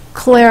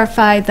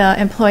clarify the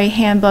employee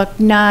handbook,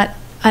 not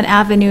an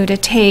avenue to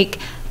take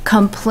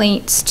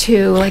complaints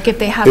to, like if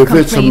they have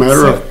complaints. If it's a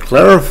matter of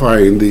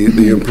clarifying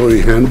the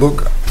employee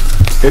handbook,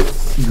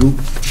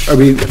 I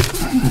mean,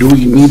 do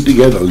we need to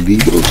get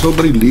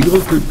somebody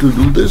legal to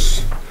do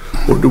this?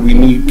 Or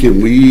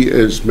can we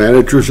as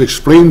managers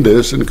explain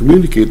this and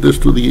communicate this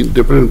to the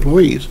different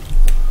employees?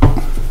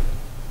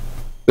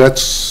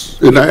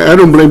 And I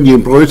don't blame the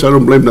employees, I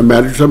don't blame the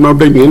managers, I'm not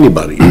blaming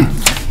anybody.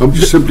 I'm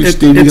just simply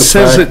stating the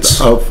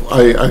fact of,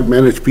 I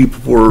managed people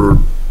for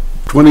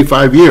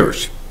 25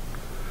 years.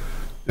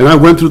 And I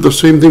went through the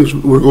same things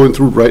we're going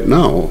through right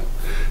now.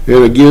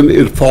 And again,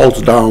 it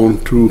falls down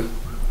to,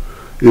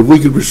 if we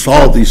could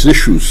resolve these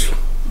issues,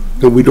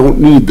 then we don't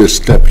need this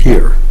step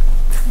here.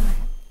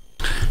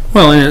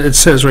 Well, and it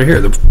says right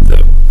here, the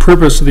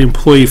purpose of the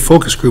employee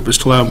focus group is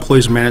to allow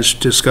employees and managers to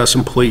discuss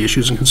employee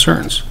issues and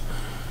concerns.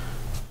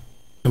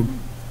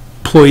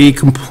 Employee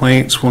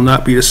complaints will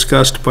not be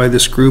discussed by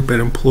this group,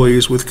 and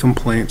employees with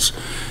complaints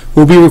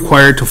will be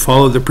required to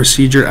follow the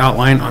procedure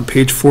outlined on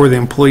page 4 of the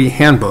employee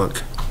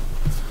handbook.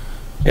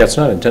 Yeah, it's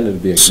not intended to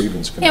be a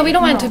grievance committee. Yeah, we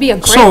don't want it to be a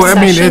great So, I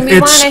mean, session. We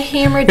want to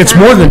hammer down. it's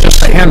more than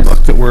just a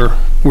handbook that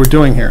we're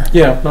doing here.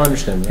 Yeah, no, I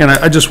understand that. And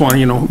I just want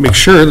to, make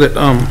sure that,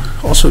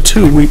 also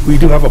too, we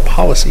do have a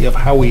policy of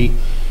how we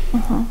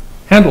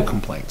handle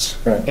complaints.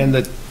 Right. And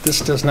that this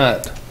does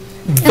not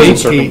Doesn't vacate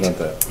circumvent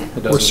that. It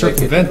or doesn't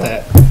circumvent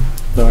vacate that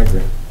No, I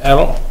agree. at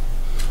all.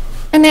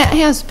 And that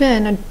has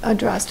been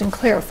addressed and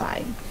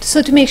clarified.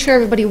 So to make sure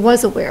everybody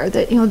was aware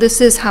that,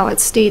 this is how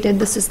it's stated,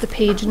 this is the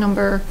page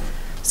number.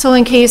 So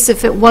in case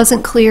if it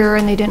wasn't clear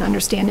and they didn't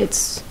understand,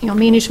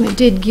 management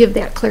did give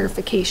that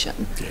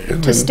clarification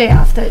to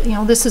staff that,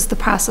 this is the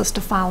process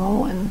to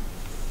follow. And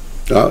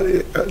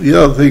The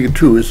other thing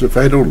too is, if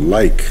I don't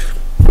like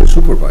a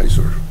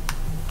supervisor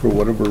for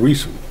whatever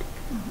reason,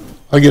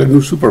 I get a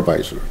new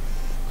supervisor.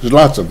 There's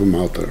lots of them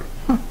out there.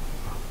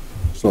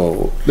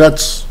 So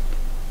that's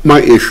my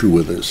issue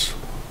with this.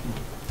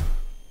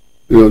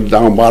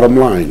 Down bottom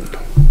line.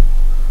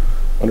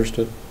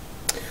 Understood.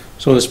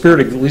 So in the spirit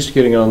of at least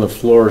getting on the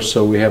floor,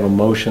 so we have a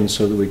motion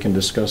so that we can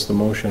discuss the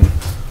motion,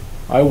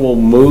 I will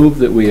move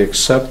that we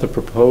accept the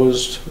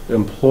proposed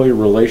employee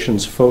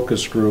relations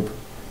focus group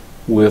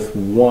with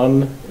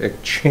one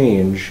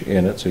change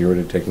in it. So you're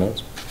ready to take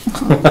notes?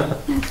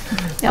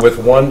 Yep. With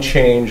one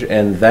change,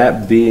 and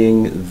that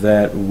being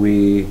that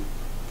we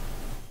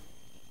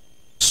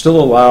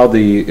still allow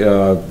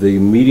the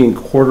meeting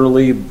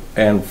quarterly,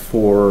 and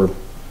for,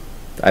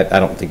 I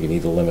don't think you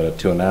need to limit it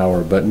to an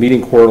hour, but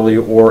meeting quarterly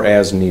or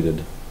as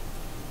needed,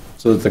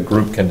 so that the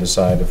group can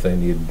decide if they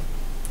need,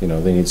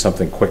 they need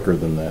something quicker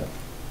than that,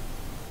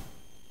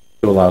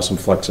 to allow some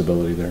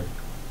flexibility there.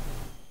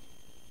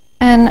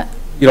 And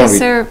I'm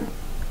sorry,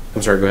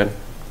 go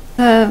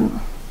ahead.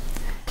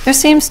 There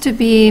seems to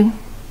be,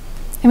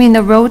 maybe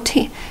the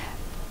rotating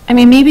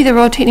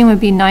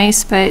would be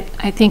nice, but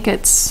I think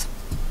if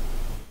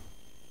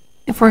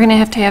we're going to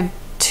have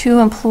 2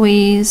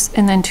 employees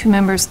and then 2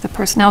 members of the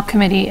personnel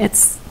committee,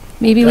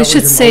 maybe we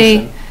should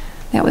say,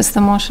 that was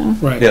the motion?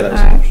 Right. Yeah, that's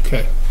All right.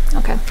 Okay.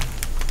 Okay.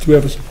 Do we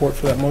have a support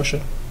for that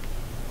motion?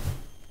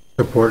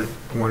 Support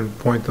one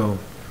point though,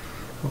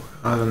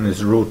 on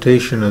this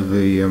rotation of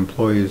the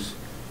employees.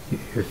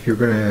 If you're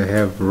going to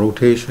have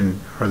rotation,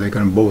 are they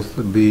going to both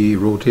be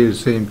rotated at the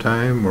same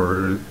time,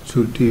 or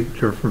 2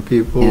 different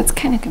people? Yeah, it's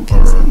kind of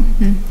confusing.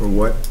 Or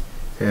what?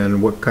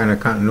 And what kind of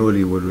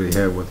continuity would we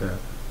have with that?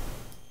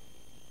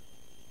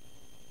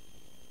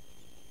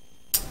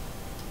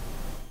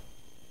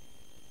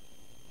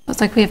 It's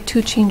like we have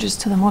 2 changes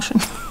to the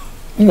motion.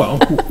 Well,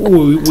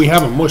 we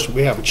haven't motion,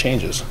 we have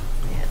changes.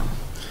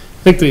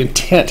 I think the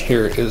intent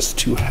here is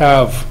to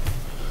have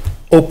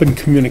open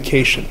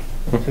communication,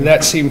 and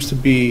that seems to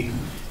be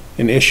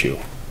an issue.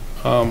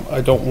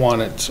 I don't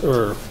want it,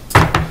 or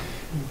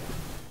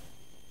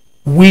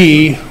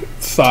we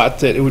thought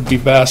that it would be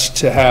best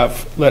to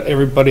let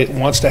everybody that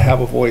wants to have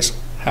a voice,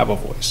 have a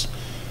voice.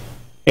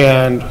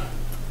 And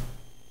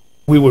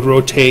we would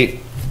rotate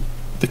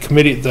the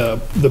committee,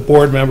 the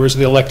board members,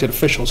 the elected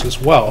officials as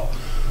well,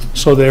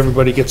 so that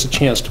everybody gets a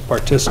chance to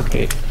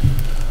participate.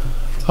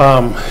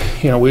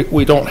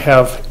 We don't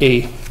have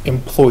a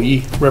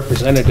employee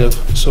representative,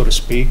 so to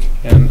speak,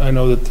 and I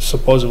know that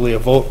supposedly a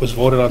vote was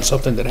voted on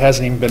something that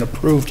hasn't even been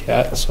approved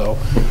yet, so,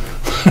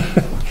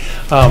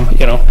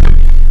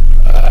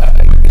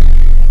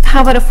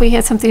 How about if we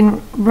had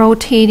something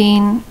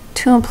rotating,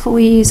 2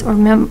 employees or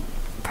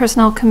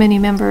personnel committee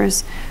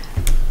members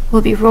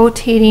will be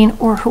rotating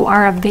or who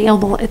are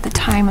available at the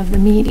time of the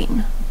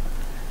meeting?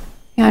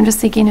 I'm just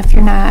thinking if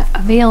you're not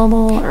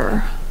available,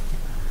 or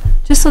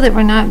just so that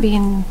we're not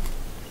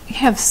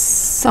have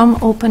some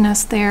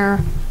openness there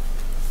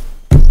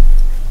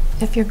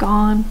if you're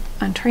gone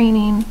on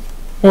training.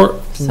 or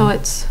So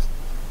it's,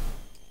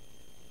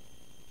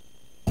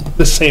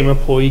 the same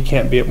employee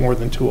can't be at more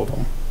than 2 of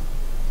them.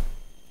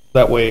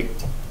 That way,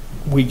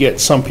 we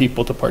get some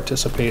people to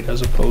participate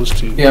as opposed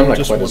to Yeah, I'm not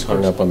just quite one as hung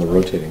person. up on the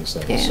rotating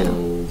thing, Yeah.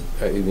 so,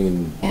 I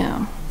mean,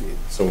 yeah.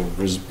 so,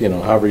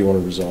 however you want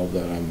to resolve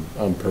that,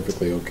 I'm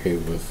perfectly okay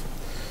with.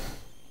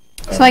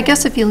 So I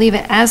guess if you leave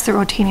it as the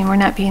rotating, we're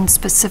not being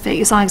specific,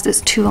 as long as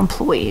it's 2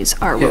 employees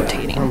are Yeah,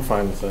 rotating. I'm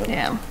fine with that.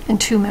 Yeah, and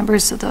 2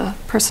 members of the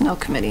personnel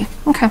committee.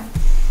 Okay.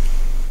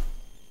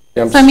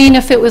 Yeah, So I mean,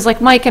 if it was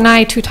like Mike and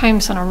I 2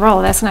 times in a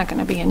row, that's not going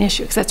to be an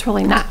issue, because that's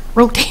really not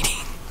rotating.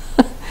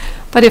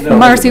 But if No, I get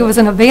Marcy that.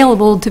 wasn't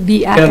available to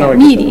be at Yeah, no, I that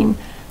get that. meeting,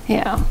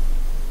 yeah.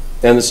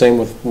 And the same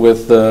with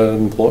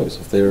employees.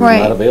 If they're Right.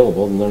 not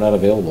available, then they're not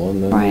available,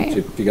 and then Right.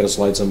 you got to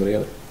slide somebody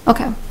other,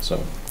 Okay, so.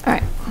 all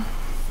right.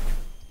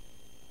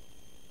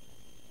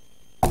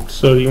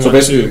 So you So want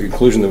basically, the to,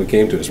 conclusion that we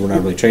came to is we're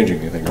not really changing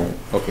anything, right?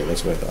 Okay,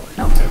 that's what I thought.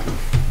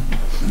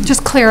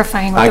 Just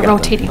clarifying I what the got that.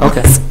 rotating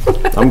Okay. was.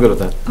 I'm good with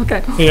that.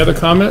 Okay. any other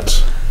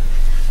comments?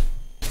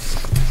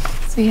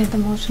 So you had the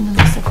motion and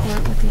the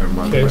support with the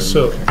Okay,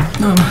 so,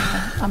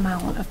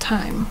 amount of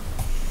time.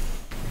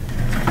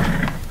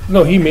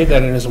 no, he made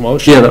that in his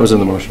motion. Yeah, that was in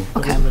the motion. That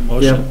was Okay, in the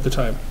motion at the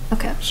time,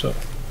 okay. so.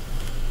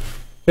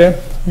 Okay,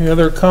 any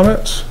other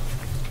comments?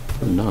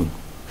 None.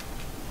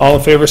 All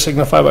in favor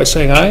signify by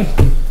saying aye.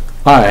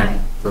 Aye.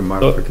 For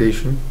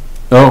modification?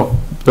 No,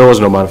 there was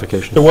no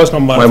modification. There was no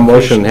My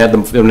modification. motion had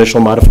the initial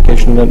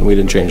modification in it, and we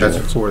didn't change That's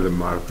it. for the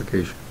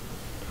modification.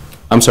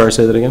 I'm sorry,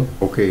 say that again?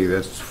 Okay,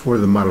 that's for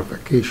the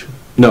modification.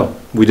 No,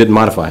 we didn't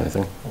modify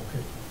anything.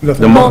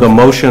 The Nothing.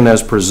 motion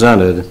as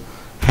presented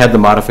had the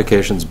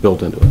modifications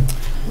built into it.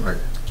 Right.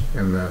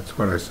 And that's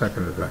what I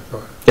seconded, I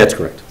thought. That's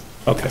correct.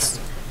 Okay.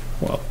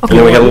 Well, And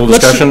then we had a little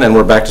let's- discussion, and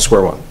we're back to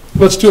square one.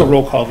 Let's do a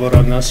roll call vote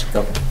on this.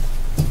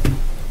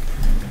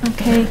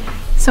 Okay,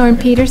 Soren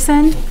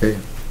Peterson, Okay,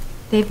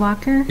 Dave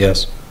Walker,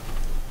 Yes.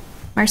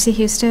 Marcy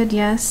Husted,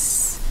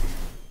 yes.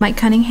 Mike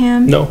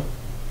Cunningham. No.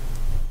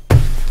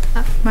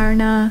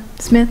 Marna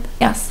Smith,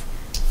 Yes.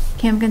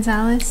 Cam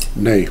Gonzalez.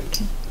 Nay.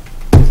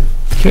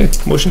 Okay,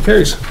 motion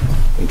carries.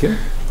 Thank you.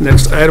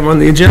 Next item on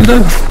the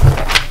agenda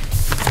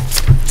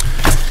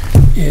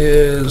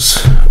is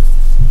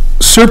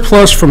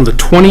surplus from the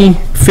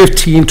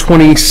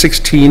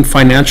 2015-2016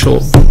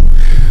 financial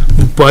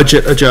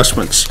budget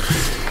adjustments.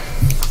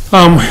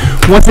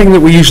 One thing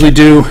that we usually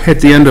do at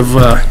the end of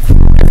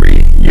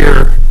every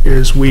year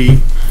is we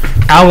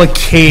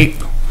allocate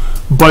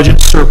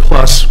budget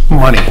surplus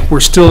money.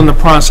 We're still in the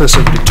process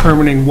of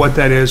determining what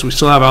that is. We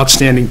still have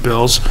outstanding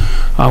bills.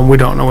 We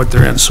don't know what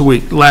they're in. So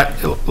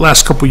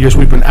last couple of years,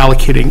 we've been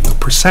allocating a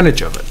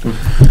percentage of it.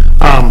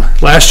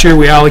 Last year,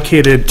 we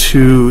allocated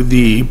to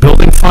the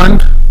building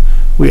fund,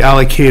 we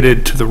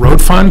allocated to the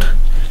road fund,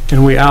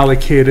 and we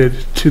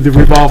allocated to the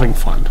revolving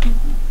fund.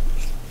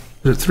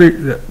 Is it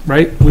 3,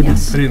 right?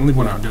 Yes. I didn't leave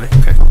one out, did I?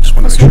 Okay, just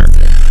want to make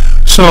sure.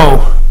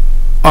 So,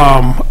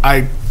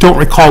 I don't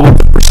recall what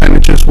the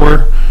percentages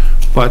were,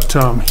 but,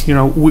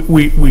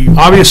 we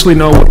obviously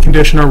know what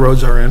condition our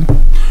roads are in.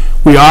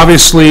 We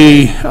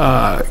obviously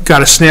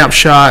got a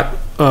snapshot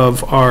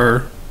of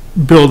our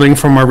building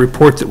from our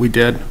report that we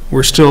did.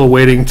 We're still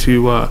waiting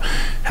to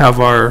have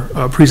our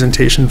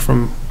presentation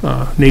from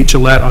Nate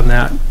Gillette on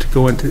that, to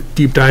go into,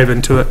 deep dive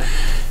into it.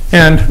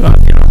 And,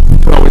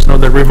 we always know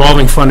that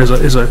revolving fund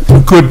is a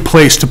good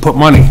place to put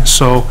money.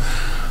 So,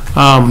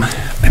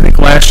 I think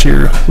last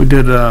year we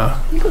did I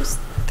think it was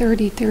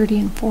 30, 30,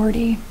 and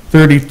 40.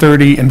 30,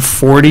 30, and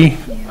 40.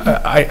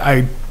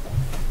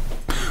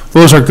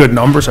 Those are good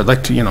numbers. I'd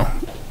like to, I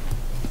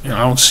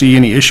don't see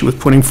any issue with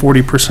putting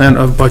 40%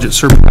 of budget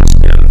surplus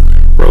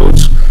in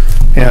roads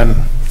and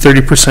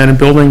 30% in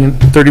building and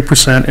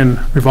 30% in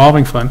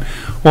revolving fund.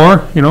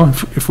 Or,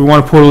 if we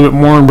want to put a little bit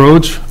more in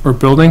roads or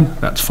building,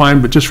 that's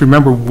fine. But just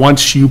remember,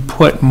 once you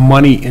put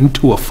money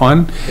into a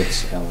fund,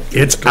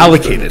 it's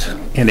allocated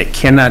and it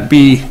cannot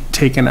be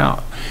taken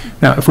out.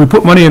 Now, if we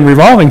put money in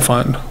revolving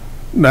fund,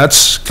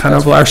 that's kind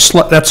of our,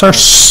 that's our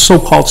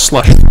so-called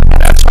slush.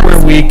 That's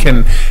where we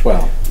can,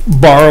 Well,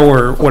 borrow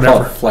or I'll call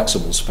whatever. it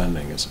flexible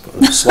spending, I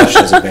suppose. Slush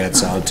has a bad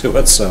sound to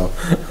it, so.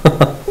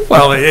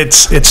 Well,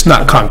 it's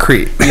not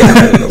concrete.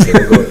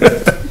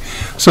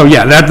 So,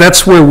 yeah,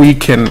 that's where we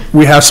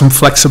have some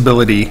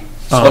flexibility.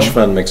 Slush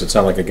fund makes it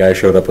sound like a guy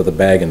showed up with a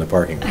bag in the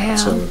parking lot,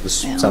 so Yeah,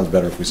 this yeah. sounds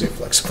better if we say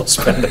flexible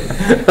spending.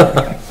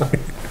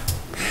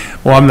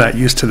 Well, I'm not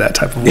used to that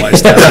type of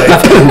lifestyle.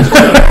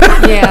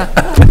 Yeah.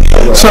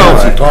 So,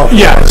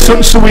 yeah,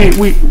 so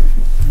we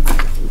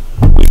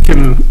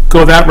can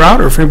go that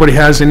route, or if anybody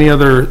has any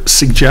other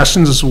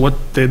suggestions as to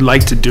what they'd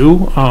like to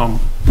do.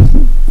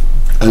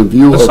 In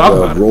view Let's of talk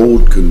the about it.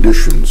 road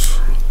conditions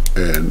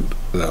and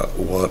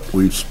what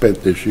we've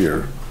spent this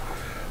year,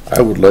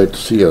 I would like to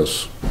see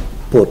us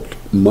put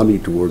money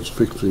towards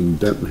fixing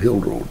Denton Hill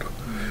Road.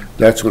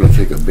 That's gonna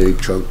take a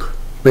big chunk.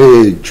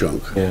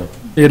 Yeah,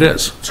 It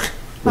is.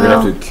 we're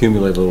gonna have to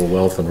accumulate a little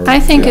wealth in order. I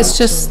to think do it's that,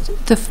 just so.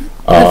 the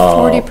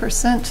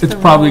 40% to It's the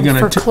probably road gonna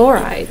for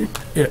chloride.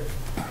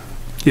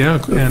 Yeah,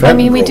 and, I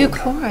mean, we do Road.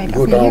 chloride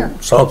Go every down year.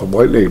 south of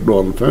White Lake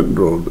Road and Fenton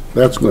Road,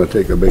 that's gonna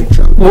take a big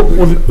chunk. well,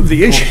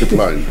 the issue,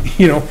 Decline.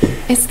 you know,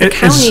 It's the It is-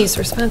 county's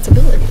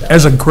responsibility, though.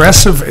 as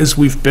aggressive as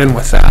we've been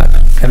with that,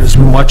 and as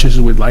much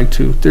as we'd like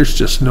to, there's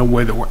just no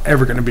way that we're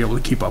ever gonna be able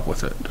to keep up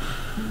with it.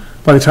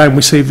 By the time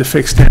we save the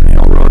fixed Denton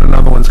Hill Road,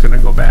 another one's gonna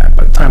go bad.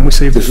 By the time we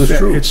save This is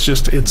true. it's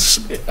just,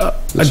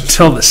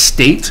 until the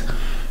state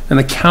and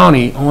the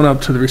county own up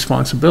to the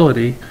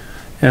responsibility,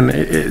 and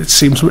it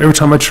seems every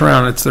time I turn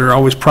around, they're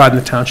always prodding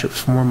the townships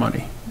for more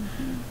money.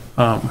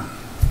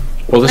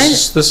 Well,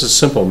 this is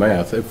simple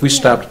math. If we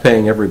stopped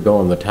paying every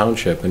bill in the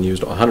township and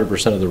used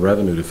 100% of the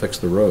revenue to fix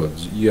the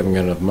roads, you haven't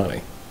got enough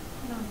money.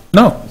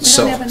 No,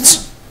 So, have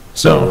enough.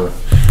 so,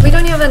 We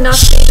don't have enough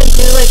to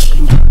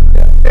even do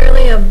like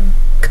barely a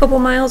couple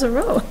miles of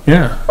road.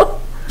 yeah.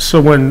 So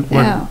when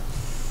Yeah.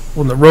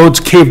 the road's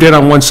caved in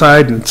on one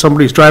side and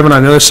somebody's driving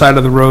on the other side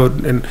of the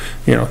road, and,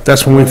 you know,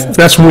 that's when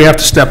we have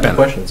to step in.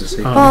 questions to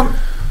see. Well,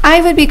 I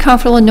would be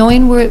comfortable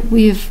knowing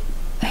we've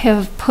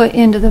have put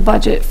into the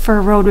budget for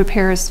road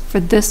repairs for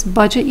this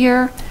budget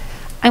year.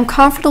 I'm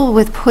comfortable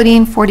with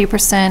putting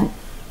 40%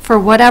 for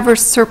whatever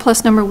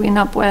surplus number we end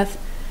up with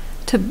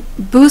to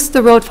boost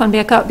the road fund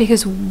back up,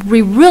 because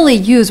we really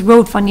use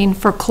road funding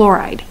for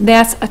chloride.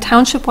 That's a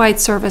township-wide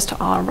service to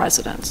all our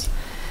residents.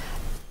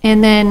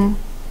 And then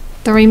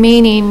the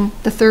remaining,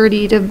 the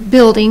 30 to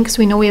building, because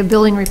we know we have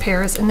building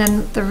repairs, and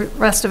then the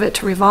rest of it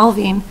to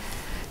revolving,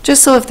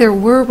 just so if there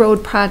were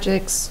road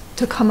projects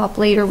to come up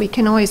later, we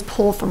can always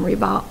pull from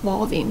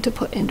revolving to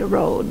put into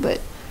road, but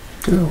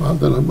Yeah, well,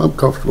 then I'm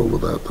comfortable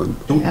with that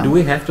then. Do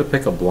we have to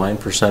pick a blind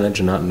percentage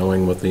and not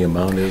knowing what the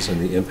amount is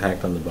and the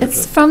impact on the budget?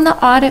 it's from the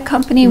audit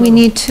company, we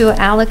need to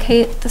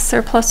allocate the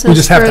surpluses. We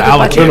just have for to the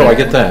allocate budget No, I year.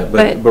 get that,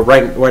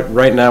 but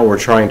right now, we're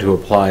trying to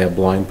apply a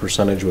blind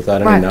percentage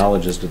without any Right.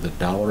 knowledge as to the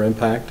dollar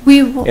impact.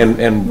 We, will-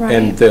 And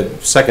Right.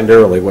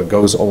 secondarily, what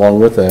goes along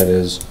with that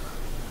is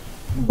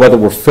whether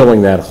we're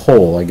filling that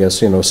hole, I guess,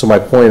 so my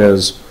point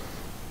is,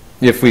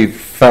 if we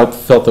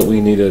felt that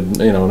we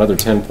needed, another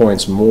 10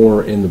 points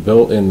more in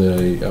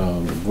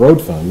the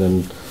road fund,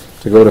 then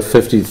to go to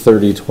 50,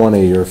 30,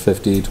 20, or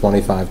 50,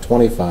 25,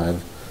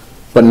 25,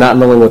 but not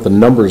knowing what the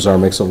numbers are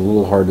makes it a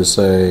little hard to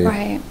say,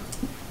 right.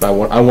 I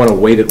want to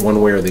weight it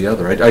one way or the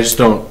other. I just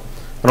don't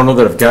know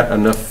that I've got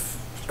enough,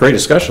 great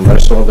discussion, but I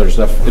just don't know if there's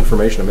enough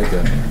information to make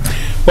a,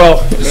 Well,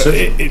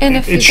 And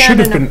if you it should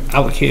got have been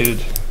allocated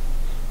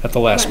at the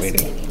last Last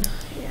meeting.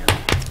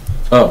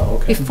 oh,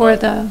 okay. Before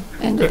the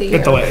end of the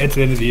At the year.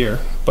 end of the year,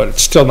 but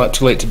it's still not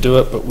too late to do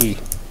it, but we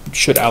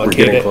should We're allocate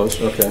getting it. close,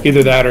 okay.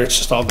 Either that, or it's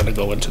just all gonna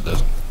go into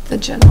the The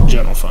general.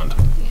 general fund.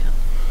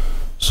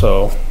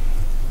 So,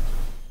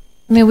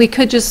 I mean, we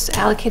could just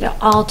allocate it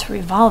all to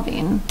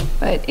revolving,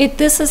 but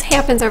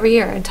happens every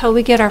year until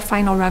we get our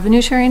final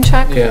revenue sharing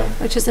check, Yeah.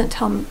 which isn't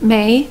until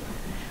May.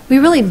 We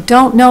really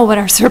don't know what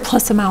our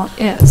surplus amount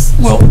is.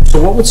 Well,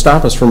 so what would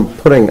stop us from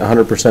putting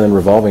 100% in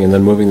revolving and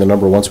then moving the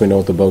number once we know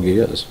what the bogey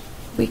is?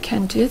 We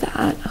can do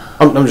that.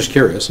 I'm just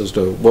curious as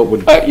to what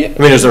would, yeah.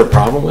 I mean, is there a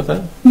problem with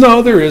that?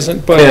 no, there isn't,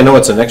 I mean, I but, know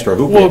it's an extra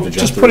hoop we have well, to jump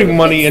just through. putting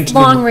money into the.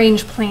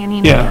 Long-range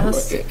planning, I Yeah,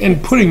 guess.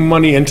 and putting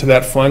money into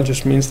that fund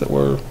just means that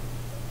we're,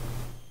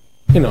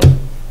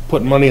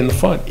 putting money in the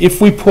fund.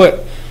 If we put,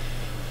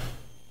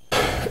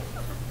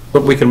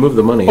 But we can move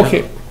the money out.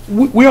 okay,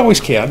 we always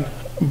can,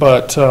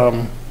 but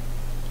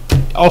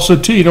also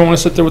too, you don't want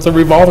to sit there with a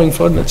revolving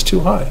fund that's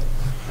too high.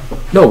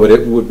 No, but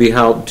it would be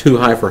too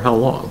high for how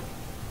long?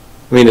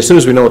 I mean, as soon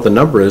as we know what the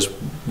number is,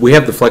 we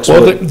have the Well,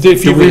 flexibility.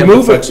 if you do we have the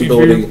remove it,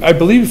 flexibility I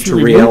believe if to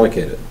you remove, reallocate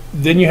it.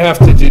 then you have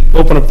to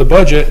open up the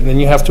budget, and then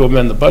you have to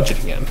amend the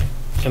budget again.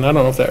 And I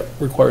don't know if that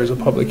requires a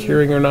public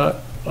hearing or not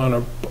on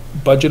a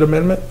budget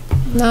amendment.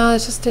 No,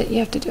 it's just that you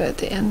have to do it at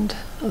the end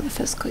of the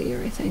fiscal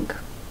year, I think.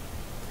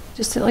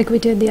 Just like we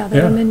did the other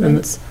Yeah, and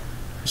amendments.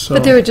 So,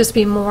 But there would just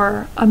be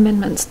more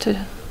amendments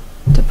to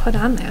put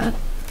on that.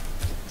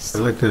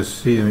 I'd like to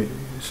see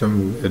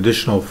some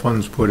additional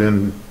funds put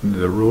in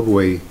the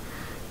roadway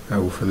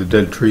for the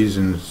dead trees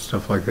and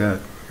stuff like that.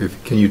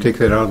 Can you take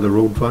that out of the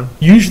road fund?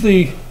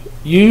 usually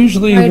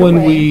Right when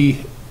away.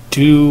 we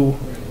do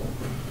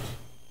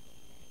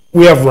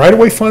we have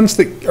right-of-way funds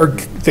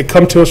that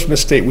come to us from the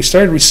state. We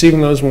started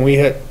receiving those when we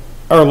had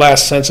our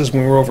last census,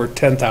 when we were over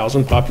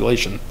 10,000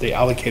 population. They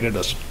allocated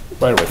us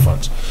right-of-way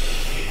funds.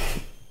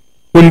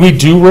 When we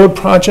do road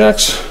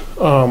projects,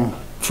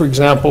 for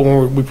example,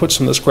 when we put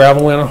some of this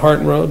gravel in on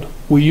Harton Road,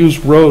 we use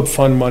road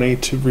fund money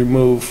to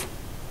remove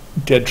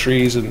dead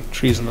trees and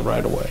trees in the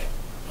right-of-way.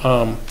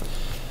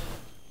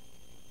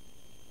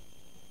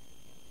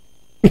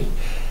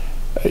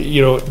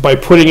 You know, by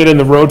putting it in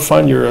the road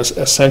fund, you're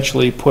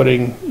essentially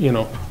putting, you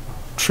know,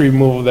 tree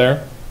removal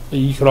there.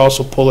 You could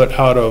also pull it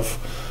out of,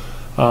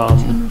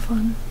 General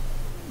fund.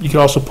 you could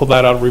also pull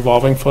that out of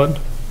revolving fund.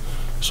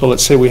 So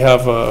let's say we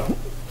have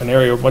an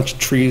area, a bunch of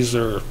trees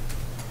or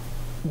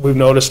we've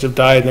noticed have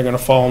died and they're gonna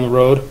fall on the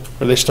road,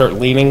 or they start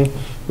leaning,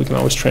 we can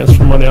always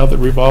transfer money out of the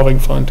revolving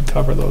fund to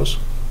cover those.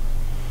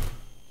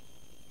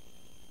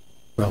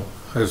 Well,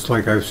 it's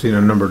like I've seen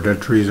a number of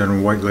dead trees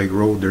on White Lake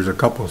Road. There's a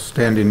couple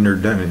standing near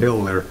Denton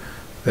Hill there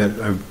that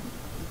have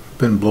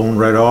been blown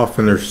right off,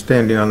 and they're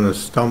standing on the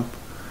stump,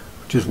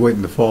 just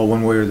waiting to fall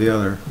one way or the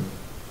other.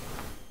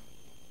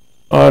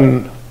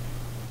 On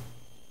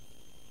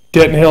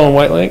Denton Hill and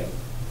White Lake,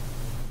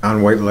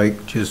 On White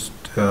Lake, just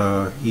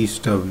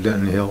east of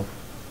Denton Hill.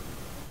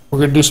 we're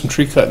gonna do some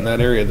tree cut in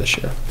that area this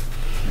year.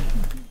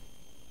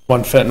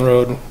 One Fenton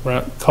Road,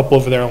 a couple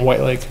over there on White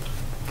Lake.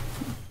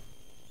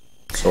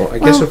 So I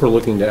guess if we're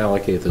looking to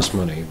allocate this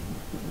money,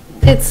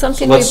 It's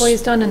something So let's- we've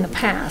always done in the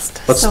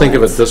past. let's so think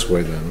of it it's- this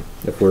way then.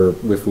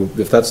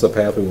 If that's the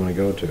path we want to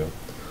go to,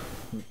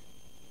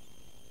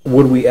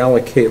 would we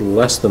allocate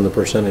less than the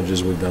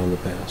percentages we've done in the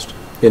past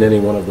in any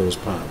one of those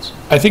pots?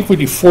 I think we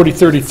do 40,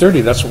 30,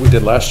 30, that's what we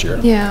did last year.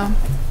 Yeah.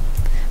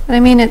 But I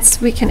mean,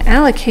 we can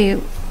allocate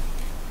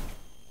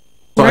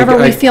So wherever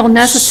I- we feel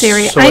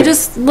necessary. so I I-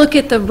 just look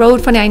at the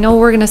road funding. I know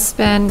we're gonna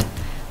spend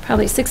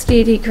probably 60,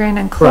 80 grand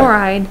on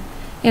chloride,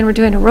 and we're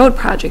doing a road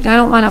project. I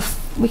don't wanna,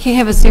 we can't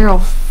have a zero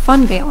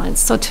fund balance.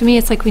 So to me,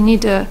 it's like we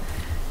need to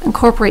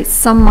incorporate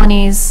some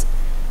monies.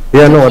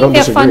 Yeah, no, I don't Yeah,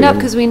 disagree. fund up,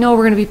 because we know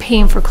we're gonna be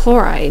paying for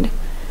chloride.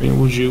 I mean,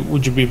 would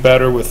you be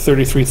better with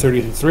 33,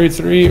 33,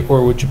 3,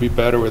 or would you be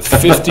better with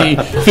 50,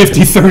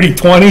 50, 30,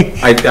 20?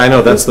 I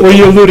know, that's the. What are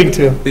you alluding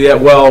to? Yeah,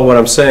 well, what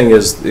I'm saying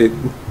is,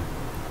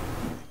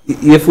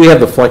 if we have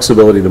the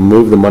flexibility to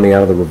move the money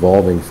out of the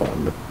revolving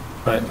fund,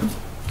 Right.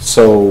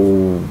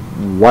 so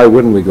why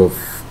wouldn't we go,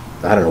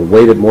 I don't know,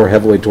 weight it more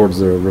heavily towards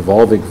the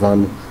revolving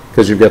fund,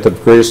 because you've got the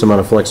greatest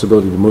amount of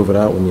flexibility to move it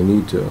out when you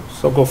need to.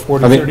 So go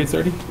 40, I mean- 30,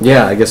 30?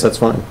 Yeah, I guess that's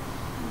fine.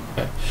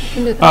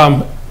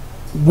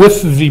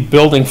 With the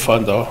building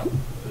fund, though,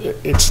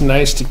 it's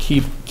nice to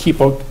keep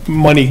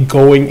money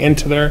going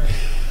into there.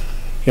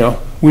 You know,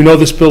 we know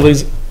this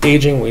building's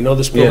aging, we know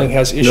this building Yeah.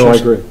 has issues. No, I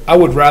agree. I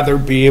would rather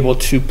be able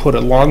to put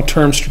a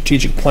long-term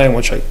strategic plan,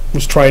 which I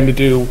was trying to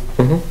do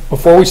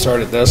before we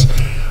started this,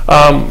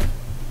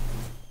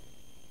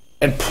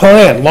 and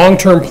plan,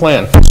 long-term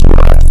plan. So we're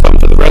not come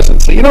to the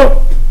residents, say, you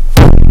know,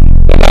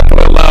 they're not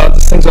going to allow,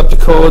 this thing's up to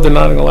code, they're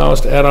not going to allow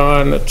us to add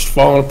on, it's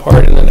falling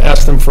apart, and then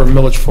ask them for a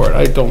millage for it.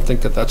 I don't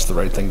think that that's the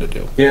right thing to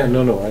do. Yeah,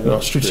 no, I You know,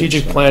 don't.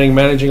 strategic planning,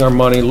 managing our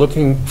money,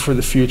 looking for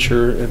the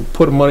future, and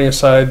putting money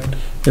aside,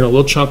 you know, a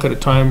little chunk at a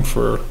time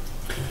for,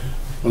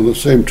 On the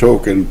same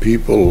token,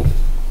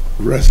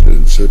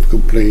 residents have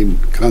complained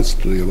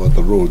constantly about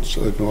the roads.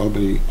 I don't know how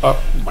many,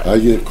 I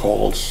get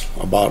calls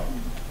about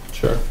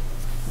sure.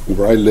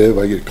 where I live,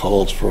 I get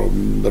calls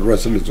from the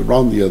residents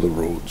around the other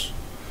roads.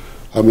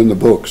 I'm in the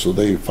book, so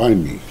they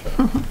find me.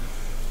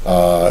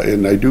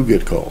 And I do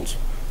get calls.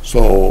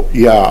 So,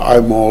 yeah,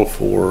 I'm all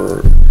for,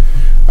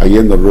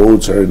 again, the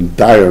roads are in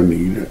dire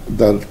need.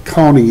 The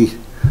county's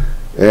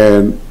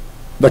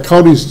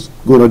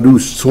gonna do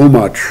so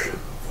much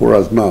for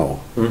us now,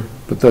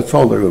 but that's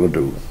all they're gonna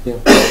do.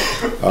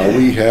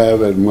 We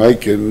have, and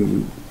Mike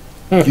and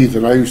Keith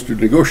and I used to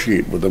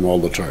negotiate with them all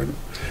the time.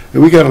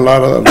 And we got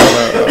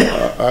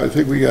I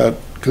think we got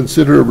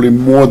considerably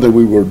more than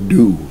we were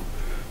due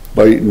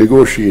by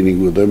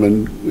negotiating with them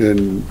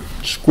and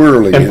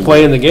squirreling. And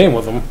playing the game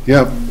with them,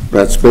 Yeah,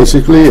 that's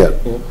basically it.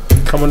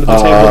 coming to the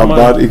table with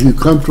But money. if you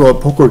come to a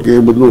poker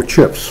game with no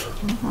chips,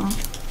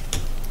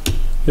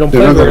 You don't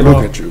they're play not very gonna look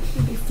long. at you.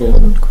 Be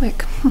folding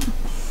quick.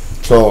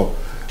 So,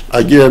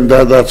 again,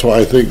 that's why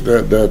I think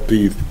that the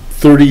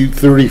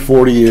 30,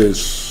 40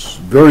 is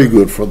very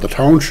good for the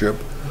township.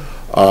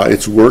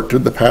 It's worked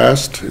in the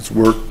past, it's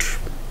worked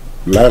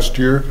last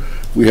year.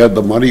 We had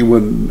the money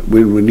when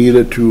we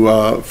needed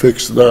to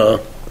fix the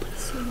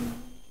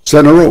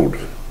Center Road.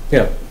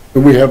 Yeah,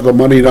 And we have the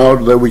money now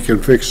that we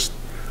can fix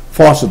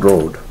Fawcett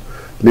Road.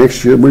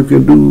 Next year, we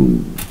can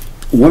do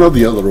one of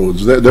the other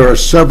roads. There are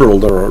several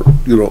that are,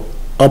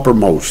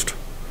 uppermost.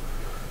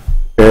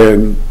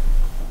 And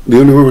the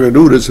only way we're gonna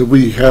do it is if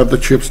we have the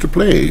chips to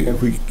play.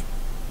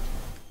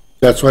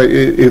 That's why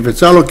if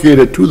it's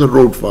allocated to the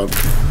road fund,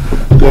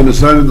 then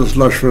it's not in the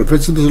slush fund. If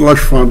it's in the slush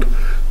fund,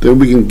 then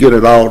we can get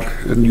it out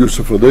and use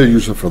it for this,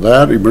 use it for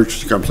that.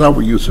 Emergency comes out,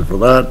 we use it for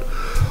that.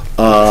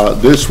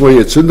 This way,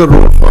 it's in the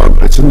road fund,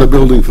 it's in the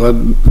building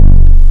fund,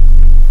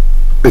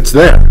 it's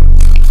there.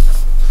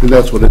 And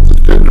that's what it's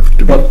intended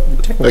to be.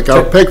 Like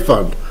our PEG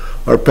fund.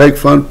 Our PEG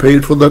fund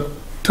paid for the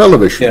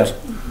televisions. Yeah.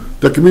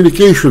 The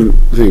communication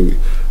thing.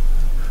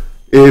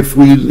 If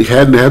we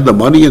hadn't had the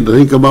money and the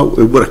thing come out,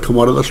 it would have come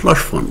out of the slush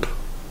fund.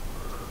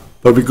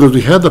 But because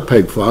we had the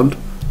PEG fund,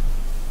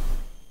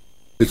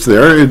 it's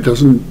there, it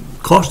doesn't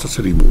cost us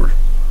anymore.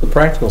 The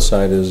practical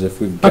side is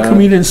if we've How got...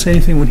 come you didn't say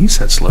anything when he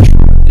said slush?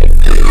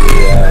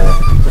 Yeah,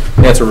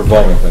 it's a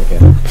revolving fund,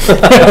 Ken.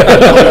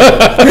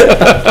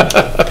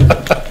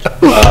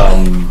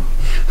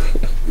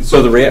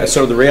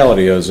 So the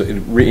reality is,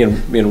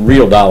 in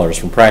real dollars,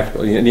 from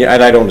practical, and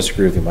I don't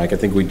disagree with you, Mike. I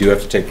think we do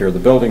have to take care of the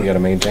building. You got to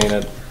maintain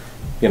it.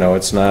 You know,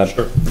 it's not.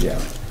 Sure. Yeah.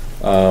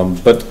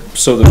 But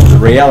so the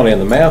reality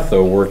and the math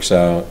though works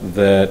out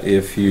that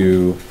if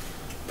you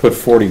put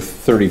 40,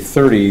 30,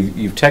 30,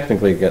 you've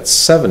technically got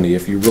 70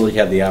 if you really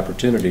had the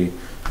opportunity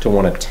to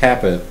want to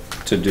tap it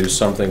to do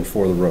something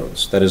for the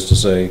roads. That is to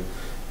say,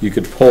 you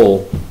could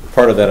pull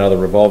part of that out of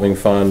the revolving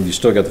fund. You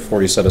still got the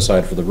 40 set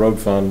aside for the road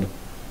fund.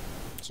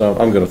 So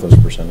I'm good with those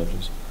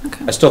percentages.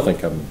 Okay. I still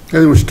think I'm.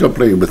 And we're still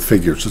playing with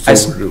figures.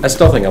 That's all we're doing. I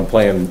still think I'm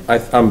playing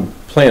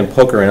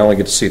poker and I only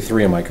get to see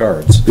 3 of my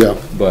cards.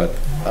 Yeah. But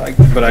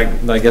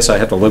I guess I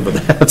have to live with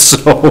that.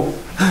 So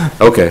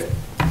okay.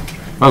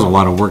 That was a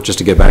lot of work just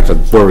to get back to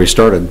where we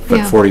started, but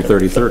Yeah. 40,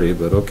 30, 30,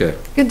 but okay.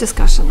 Good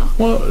discussion, though.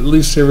 Well, at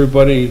least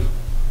everybody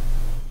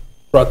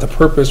brought the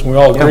purpose, and we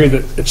all agree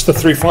that it's the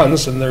 3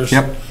 funds, and there's,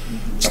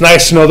 it's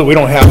nice to know that we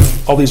don't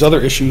have all these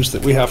other issues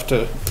that we have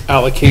to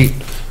allocate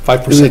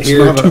 5%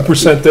 here,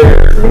 2%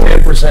 there,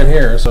 10%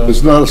 here, so.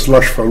 It's not a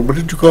slush fund. What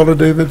did you call it,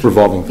 David?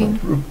 Revolving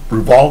fund.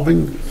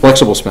 Revolving?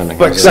 Flexible spending.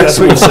 That's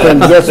what you said.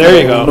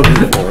 There you go.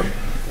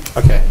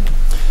 Okay.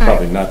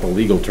 Probably not the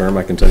legal term,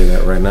 I can tell you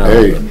that right now.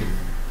 Hey, but-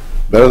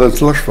 better than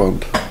slush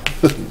fund.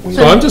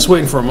 So I'm just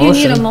waiting for a You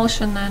need a motion.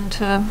 motion then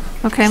to,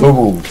 okay. So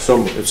moved.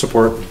 So,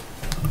 support.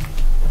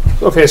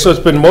 Okay, so it's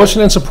been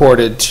motioned and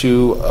supported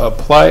to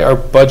apply our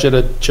budget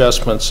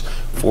adjustments,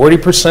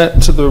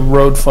 40% to the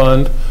road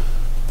fund,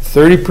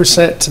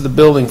 30% to the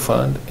building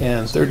fund,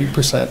 and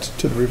 30%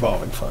 to the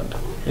revolving fund.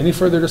 Any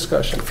further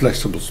discussion?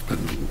 Flexible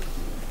spending.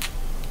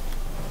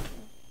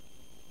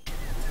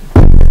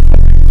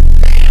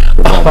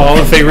 All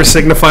in favor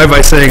signify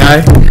by saying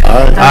aye.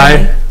 Aye.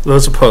 Aye.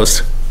 Those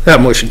opposed?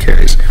 That motion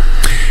carries.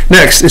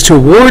 Next is to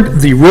award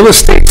the real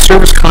estate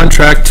service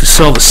contract to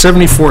sell the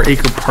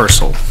 74-acre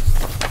parcel.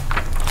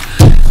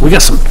 We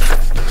got some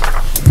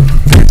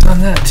bids on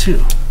that, too.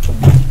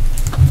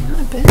 Not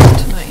a bit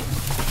tonight.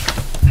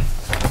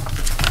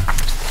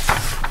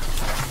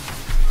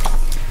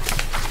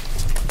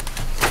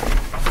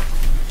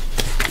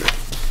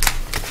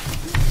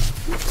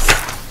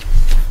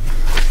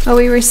 Well,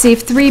 we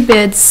received 3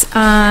 bids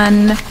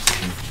on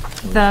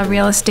the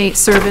real estate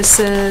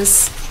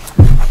services.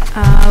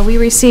 We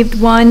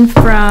received one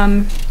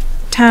from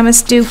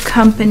Thomas Duke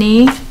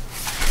Company,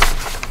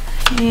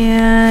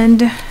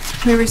 and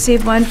we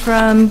received one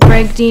from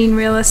Greg Dean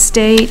Real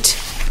Estate,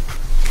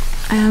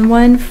 and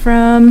one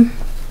from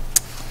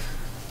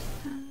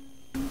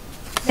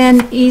Ben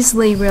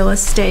Easley Real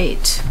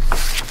Estate.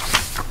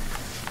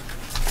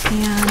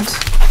 And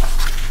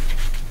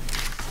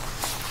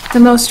the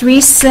most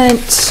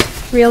recent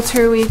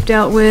realtor we've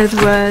dealt with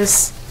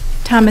was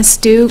Thomas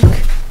Duke,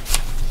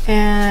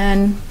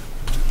 and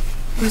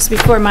it was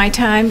before my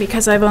time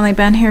because I've only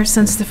been here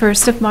since the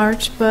 1st of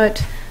March,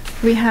 but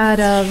we had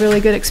a really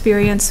good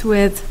experience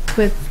with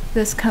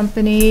this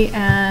company,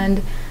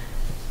 and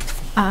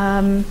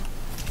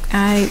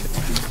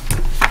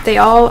they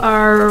all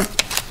are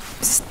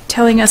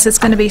telling us it's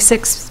going to be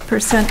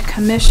 6%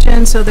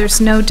 commission, so there's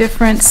no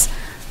difference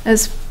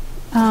as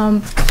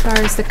far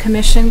as the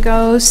commission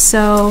goes,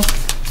 so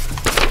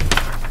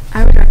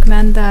I would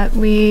recommend that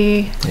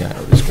we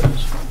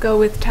go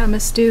with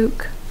Thomas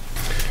Duke.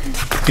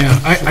 Yeah,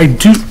 I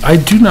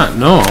do not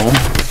know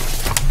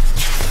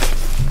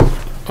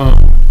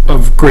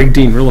of Greg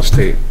Dean Real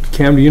Estate.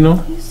 Cam, do you know?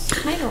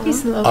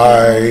 He's local.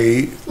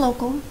 I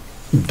Local.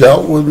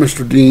 dealt with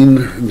Mr. Dean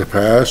in the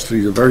past.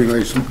 He's a very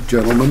nice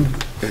gentleman,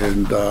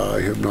 and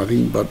I have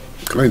nothing but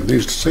kind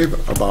things to say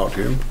about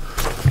him.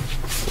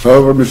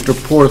 However, Mr.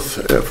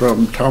 Porth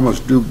from Thomas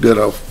Duke did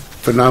a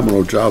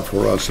phenomenal job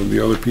for us on the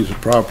other piece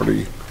of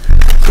property.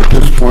 At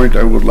this point,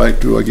 I would like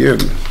to, again,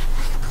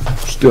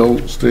 still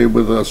stay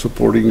with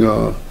supporting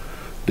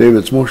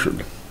David's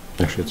motion.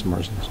 Actually, it's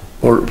Marcy's.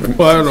 Or,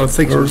 Well, I don't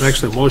think it was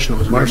actually a motion, it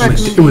was a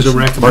Marcy's.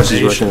 recommendation.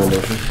 Marcy's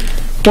recommendation.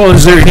 Well,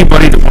 is there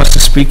anybody that wants to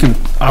speak in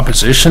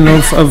opposition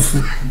of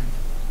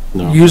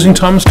No. using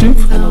Thomas Duke?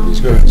 I know these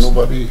guys.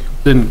 nobody,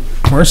 Then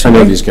Marcy, I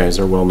know these guys.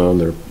 They're well-known.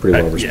 They're pretty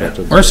yeah.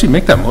 well-respected. Marcy,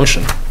 make that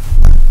motion.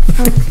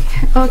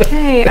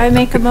 Okay, I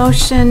make a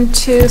motion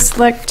to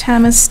select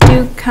Thomas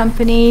Duke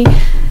Company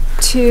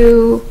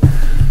to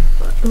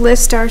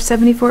list our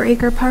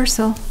 74-acre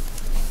parcel.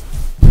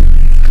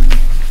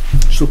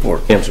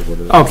 support. Can't support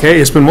it. Okay,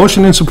 it's been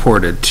motioned and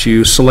supported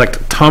to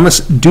select Thomas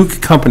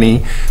Duke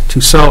Company to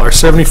sell our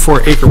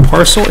 74-acre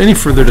parcel. Any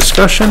further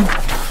discussion?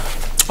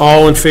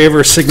 All in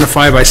favor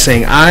signify by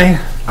saying aye.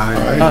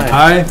 Aye.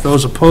 Aye.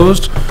 Those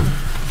opposed?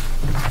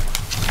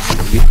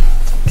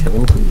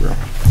 Kevin Cleaver.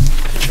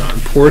 John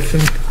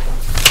Porthen.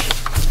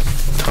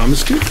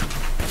 Thomas Duke.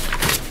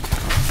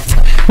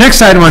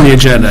 Next item on the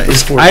agenda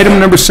is item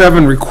number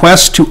 7,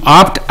 request to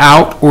opt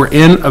out or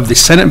in of the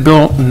Senate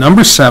Bill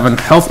number 7,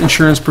 health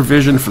insurance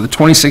provision for the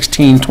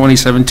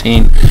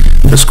 2016-2017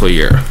 fiscal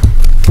year.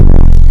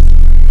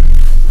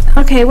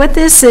 Okay, what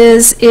this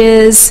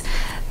is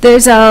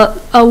there's a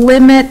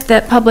limit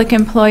that public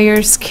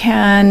employers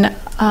can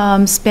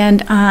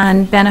spend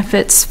on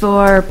benefits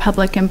for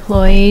public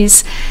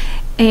employees.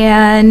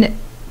 And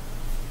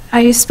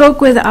I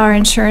spoke with our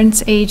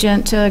insurance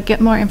agent to get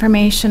more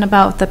information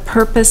about the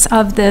purpose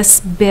of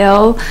this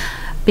bill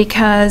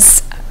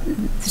because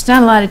there's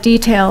not a lot of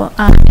detail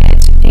on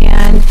it.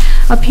 And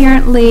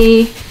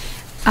apparently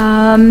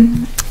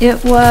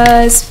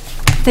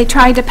they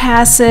tried to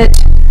pass it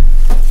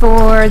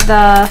for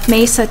the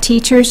Mesa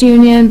Teachers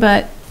Union,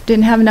 but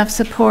didn't have enough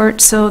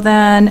support, so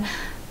then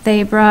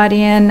they brought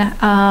in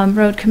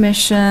road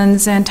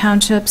commissions and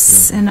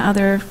townships and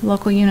other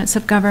local units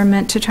of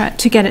government to try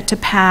to get it to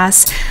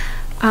pass.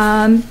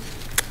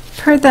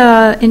 Per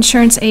the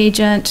insurance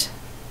agent,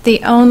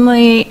 the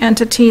only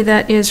entity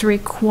that is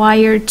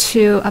required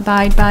to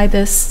abide by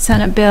this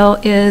Senate bill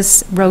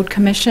is road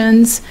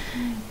commissions,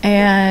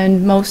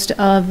 and most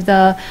of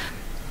the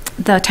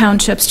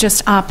townships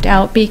just opt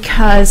out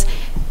because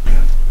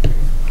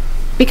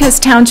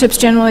townships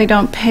generally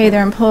don't pay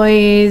their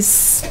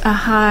employees a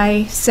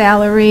high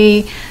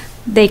salary.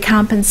 They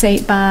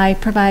compensate by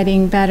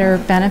providing better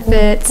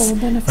benefits. Full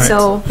benefits.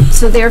 So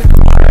therefore,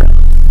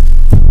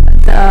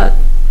 I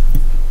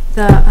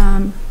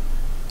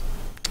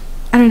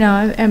don't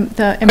know.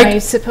 Am I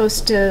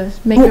supposed to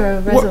make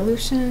a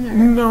resolution? Or?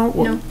 No.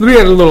 Let me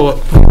add a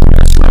little.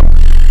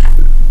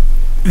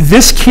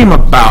 This came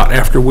about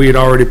after we had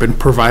already been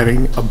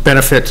providing a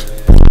benefit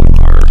to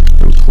our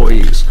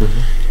employees.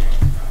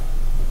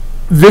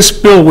 This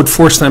bill would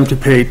force them to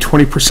pay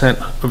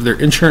 20% of their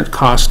insurance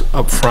cost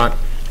up front,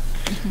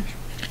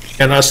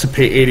 and us to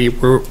pay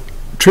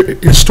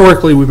 80%.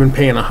 Historically, we've been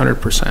paying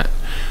 100%.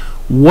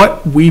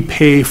 What we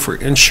pay for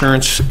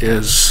insurance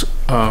is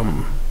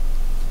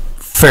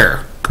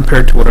fair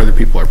compared to what other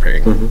people are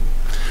paying.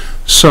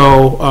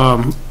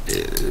 So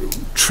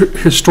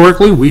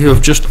historically, we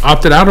have just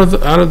opted out of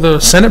the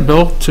Senate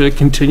bill to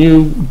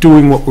continue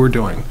doing what we're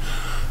doing.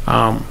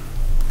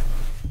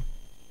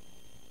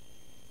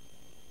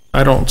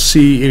 I don't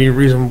see any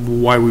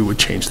reason why we would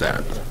change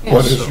that.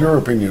 What is your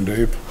opinion,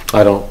 Dave?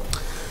 I don't.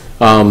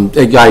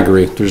 I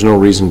agree. There's no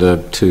reason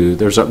to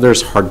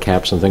there's hard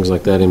caps and things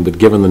like that, but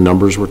given the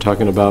numbers we're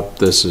talking about,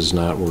 this is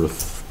not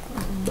worth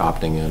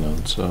opting in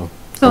on. So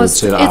I would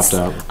say to opt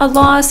out. A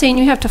law saying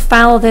you have to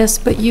follow this,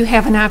 but you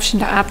have an option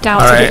to opt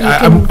out. All so right,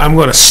 that you can I'm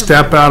going to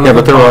step out of Yeah,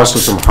 the but there are box. also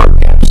some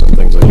hard caps and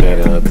things like that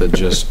in it that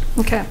just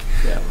Okay.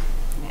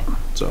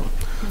 so.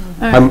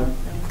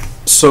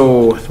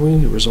 So, do we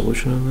need a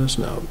resolution on this?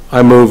 No.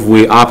 I move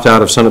we opt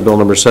out of Senate Bill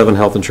number 7,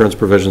 health insurance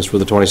provisions for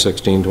the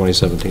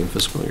 2016-2017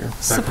 fiscal year.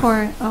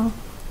 Support. Oh,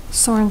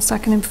 Soren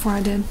seconded before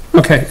I did.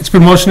 Okay, it's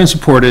been motioned and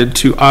supported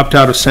to opt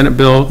out of Senate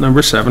Bill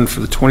number 7 for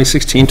the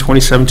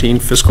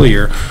 2016-2017 fiscal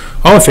year.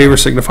 All in favor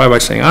signify by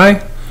saying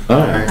aye.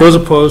 Aye. Those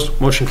opposed,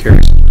 motion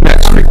carries.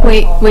 Next.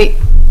 Wait,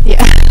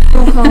 yeah.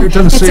 It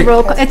doesn't It's say. a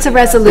roll call. It's a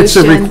resolution. It's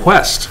a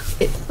request.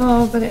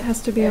 Oh, but it has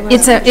to be a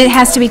It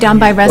has to be done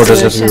by does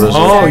it have to be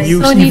resolution. Oh,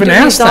 you So we need even to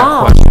asked that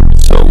resolve. question.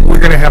 So we're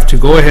going to have to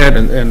go ahead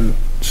and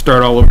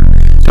start all over.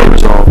 So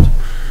resolved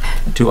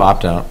to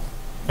opt out.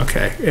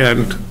 Okay,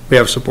 and we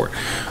have support.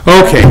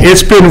 Okay,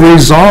 it's been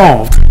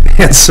resolved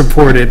and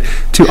supported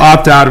to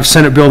opt out of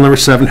Senate Bill number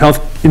 7,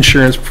 health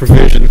insurance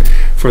provision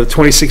for the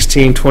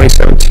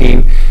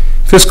 2016-2017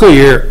 fiscal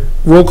year.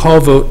 Roll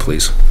call vote,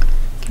 please.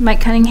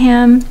 Mike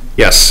Cunningham,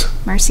 Yes.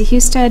 Marcy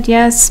Husted,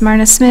 yes.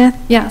 Marna Smith,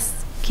 Yes.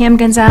 Cam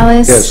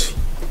Gonzalez. Yes.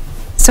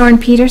 Soren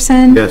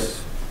Peterson.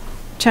 Yes.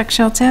 Chuck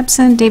Schultz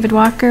absent. David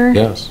Walker.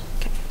 Yes.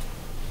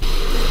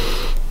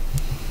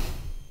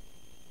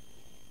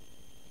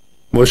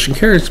 Motion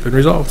carries, it's been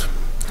resolved.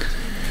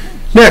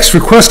 Next,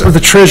 request of the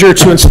treasurer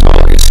to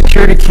install a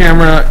security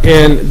camera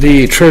in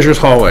the treasurer's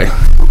hallway.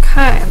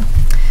 Okay.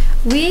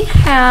 We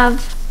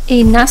have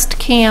a Nest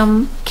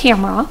Cam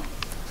camera.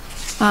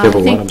 You have a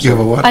I think- what? I'm sorry.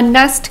 a what? A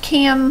Nest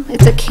Cam,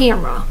 it's a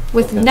camera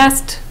with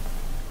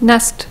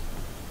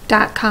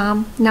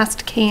Nest.com,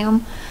 Nest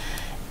Cam.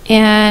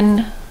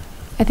 And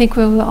I think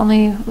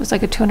it was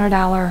like a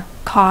 $200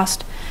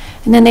 cost.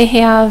 And then they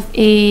have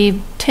a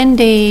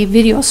 10-day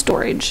video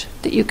storage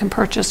that you can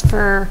purchase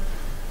for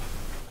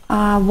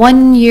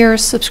 1 year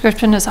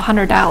subscription is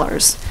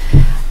 $100.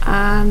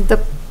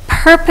 The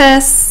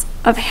purpose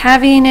of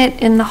having it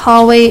in the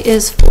hallway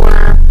is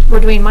we're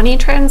doing money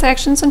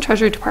transactions in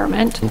Treasury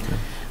Department. Okay.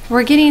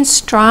 We're getting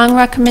strong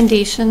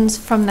recommendations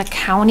from the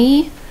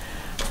county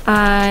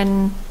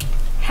on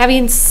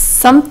having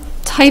some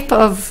type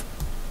of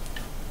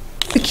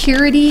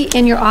security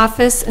in your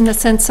office in the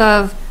sense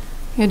of,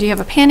 do you have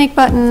a panic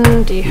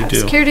button? Do you have do.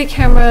 security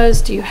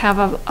cameras? Do you have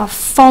a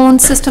phone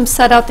system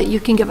set up that you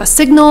can give a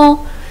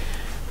signal?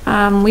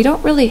 We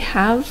don't really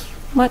have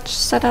much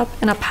set up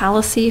in a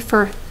policy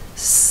for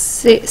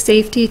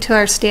safety to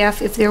our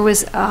staff if there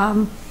was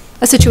a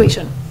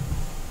situation.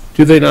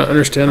 Do they not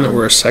understand that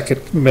we're a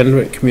Second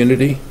Amendment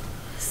community?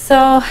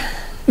 So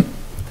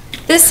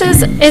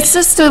it's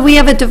just we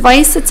have a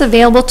device that's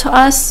available to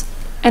us,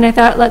 and I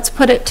thought, let's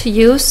put it to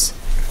use.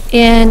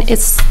 And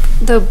it's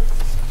the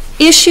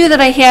issue that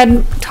I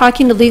had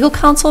talking to legal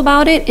counsel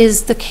about it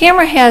is the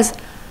camera has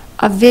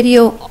a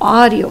video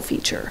audio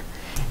feature.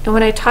 And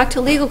when I talked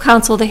to legal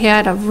counsel, they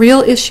had a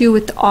real issue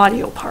with the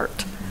audio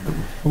part.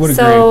 I would agree.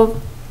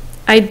 So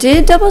I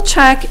did double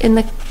check in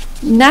the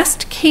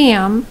Nest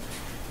Cam,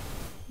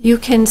 you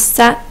can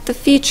set the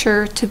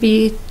feature to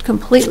be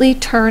completely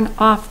turn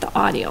off the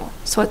audio.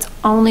 So it's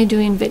only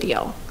doing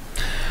video.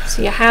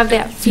 So you have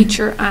that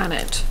feature on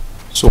it.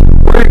 So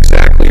where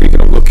exactly are you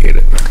going to locate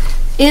it?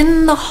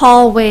 In the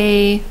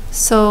hallway,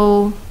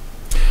 so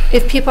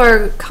if people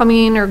are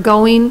coming or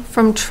going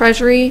from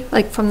Treasury,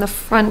 like from the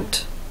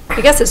front, I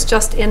guess it's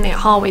just in the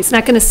hallway. It's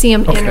not going to see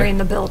them entering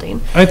the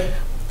building. I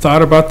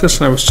thought about this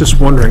and I was just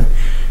wondering,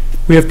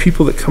 we have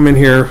people that come in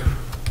here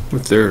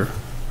with their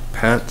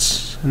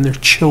pets and their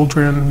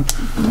children.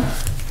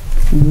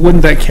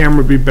 Wouldn't that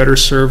camera be better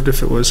served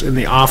if it was in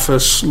the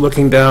office,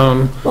 looking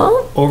down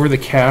over the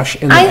cash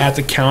at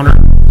the counter?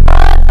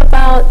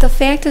 About the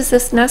fact is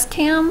this Nest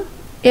Cam,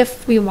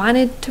 if we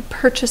wanted to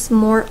purchase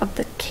more of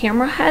the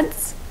camera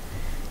heads,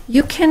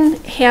 you can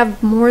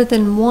have more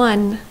than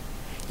one.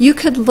 You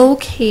could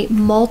locate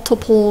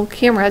multiple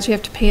cameras. You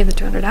have to pay the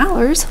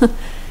 $200,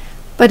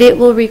 but it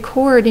will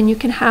record, and you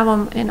can have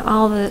them in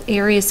all the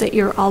areas that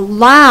you're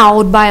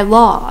allowed by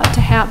law to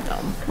have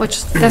them,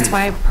 which that's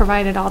why I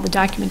provided all the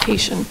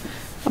documentation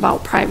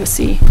about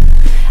privacy.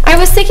 I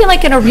was thinking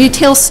like in a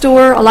retail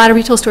store, a lot of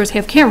retail stores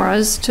have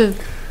cameras to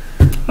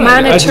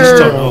monitor. I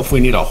just don't know if we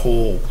need a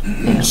whole.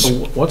 Yeah. So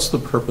what's the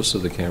purpose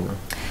of the camera?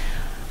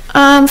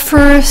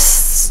 For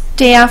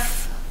staff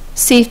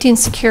safety and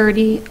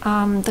security,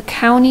 the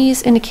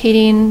county's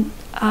indicating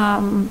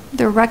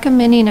they're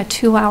recommending a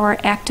 2-hour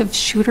active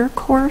shooter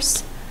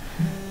course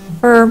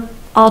for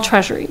all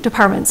Treasury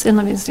departments in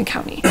Livingston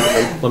County.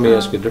 Let me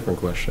ask you a different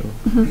question.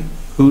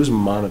 Who's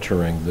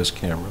monitoring this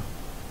camera?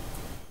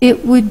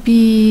 It would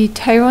be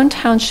Tyrone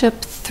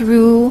Township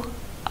through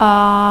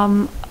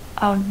an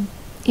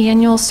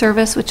annual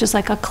service, which is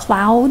like a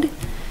cloud.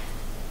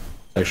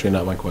 Actually,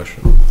 not my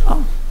question.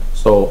 Oh.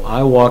 So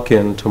I walk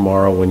in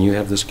tomorrow when you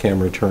have this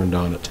camera turned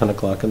on at 10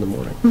 o'clock in the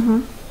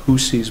morning. Who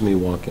sees me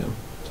walk in?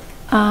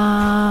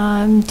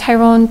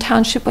 Tyrone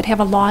Township would have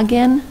a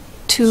login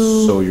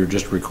to. So you're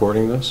just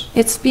recording this?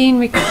 It's being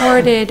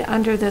recorded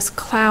under this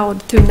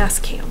cloud through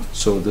Nest Cam.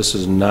 So this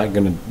is not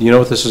going to, you know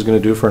what this is going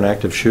to do for an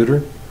active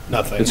shooter?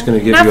 Nothing. It's going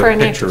to give Not you for a an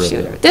picture active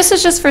of shooter. it. This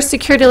is just for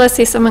security. Let's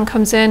say someone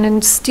comes in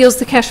and steals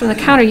the cash from the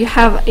counter. You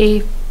have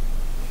a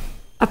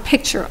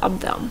picture of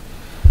them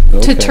to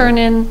Okay. turn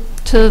in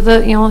to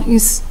the, you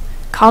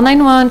call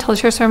 911, tell the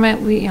sheriff's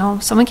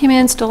department, someone came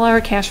in, stole our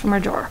cash from our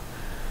drawer.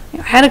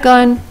 Had a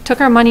gun,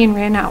 took our money and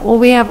ran out. Well,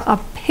 we have a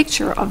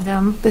picture of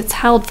them that's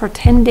held for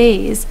 10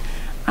 days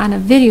on a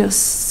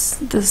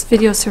this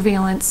video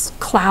surveillance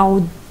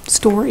cloud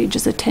storage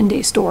is a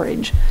 10-day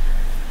storage.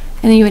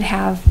 And then you would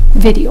have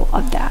video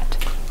of that.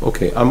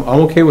 Okay, I'm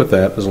okay with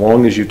that as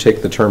long as you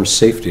take the term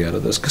safety out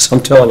of this, because I'm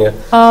telling you,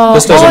 Oh,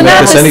 this doesn't make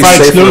this any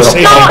safer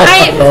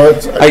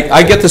at all.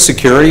 I get the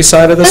security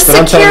side of this, The but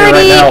I'm telling you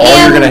right security now, all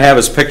you're and- going to have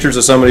is pictures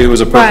of somebody who was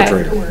a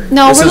perpetrator.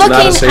 No, This we're is not a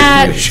looking safety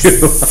at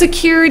issue.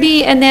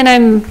 security, and then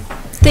I'm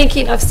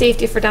thinking of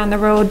safety for down the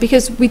road,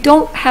 because we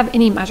don't have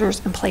any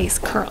measures in place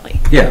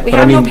currently. Yeah, We but I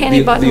have no mean,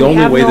 panic button. the we only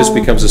have way this no-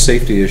 becomes a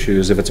safety issue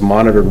is if it's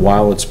monitored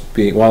while it's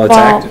Well,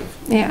 active.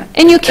 Yeah,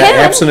 and you can.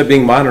 Absent of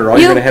being monitored, all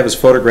you're You- going to have is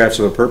photographs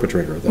of a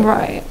perpetrator of that.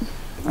 Right.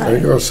 I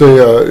gotta say,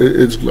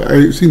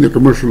 I've seen the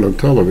commercial on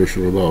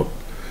television about,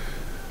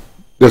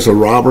 there's a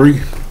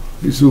robbery.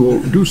 He said, well,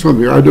 do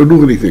something. I don't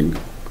do anything.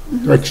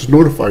 I just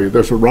notify you,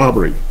 there's a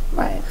robbery.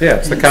 Right. Yeah,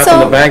 it's the cop So- in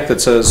the bank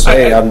that says,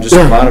 hey, I'm just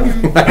Yeah.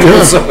 monitoring.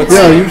 So it's-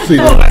 Yeah, you've seen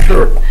that,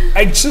 sure.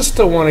 I just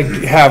don't want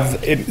to have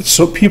it,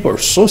 so people are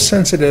so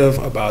sensitive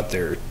about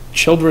their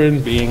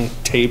children being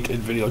taped and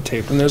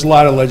videotaped, and there's a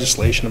lot of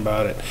legislation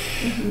about it.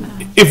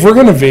 If we're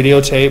going to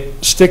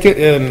videotape, stick it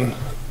in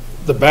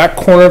the back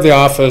corner of the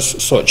office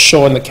so it's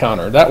showing the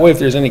counter. That way, if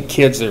there's any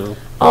kids there.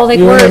 Oh, like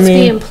You know where what I it's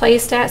mean? being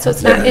placed at, so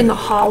it's not in the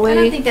hallway. I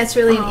don't think that's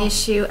really an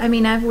issue. I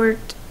mean, I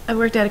worked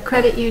at a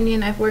credit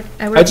union, I worked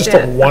I just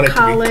at don't want a it to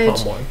become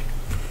college. one.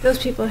 Those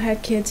people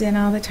had kids in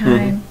all the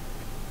time.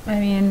 I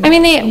mean.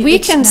 We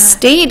it's can not-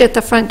 state at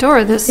the front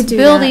door, this To do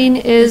building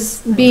that.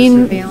 is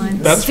being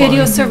Surveillance. That's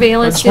video fine. I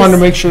surveillance. just wanted to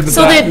is- make sure that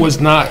so that was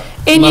not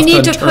And you left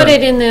need to put unturned.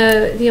 it in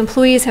the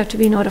employees have to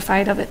be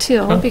notified of it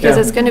too, because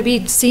Yeah. it's gonna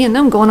be seeing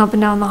them going up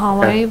and down the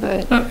hallway,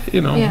 but.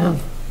 Yeah.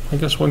 I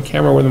guess one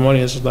camera where the money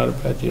is not a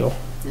bad deal.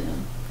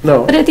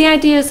 No, But the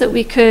idea is that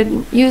we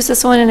could use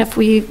this one, and if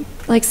we,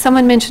 like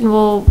someone mentioned,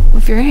 well,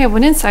 if you're gonna have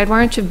one inside, why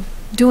aren't you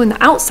doing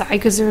the outside?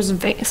 Because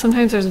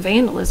sometimes there's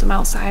vandalism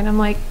outside. I'm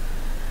like,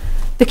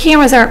 the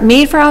cameras aren't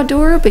made for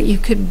outdoor, but you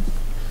could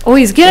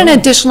always get an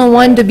additional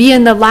one to be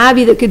in the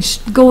lobby that could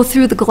go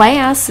through the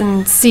glass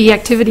and see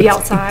activity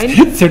outside.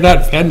 They're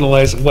not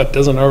vandalizing what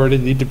doesn't already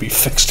need to be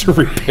fixed or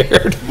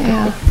repaired.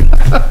 Yeah.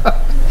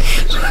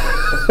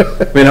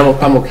 I mean,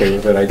 I'm okay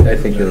with it. I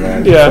think you're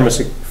right. Yeah.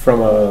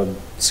 From a,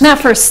 It's not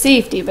for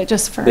safety, but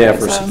just for. yeah,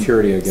 for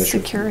security, I guess.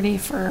 Security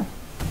for.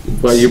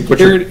 Well, but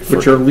you're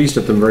at least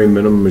at the very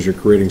minimum is you're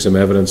creating some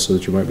evidence so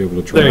that you might be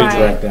able to There you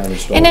track down and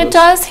install And it this.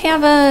 does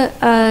have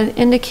a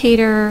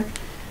indicator,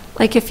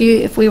 like if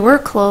we were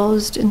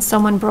closed and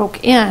someone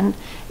broke in,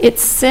 it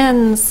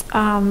sends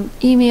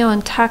email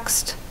and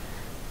text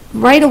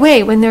right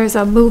away when there's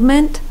a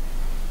movement.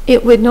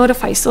 It would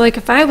notify. So like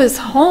if I was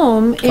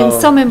home and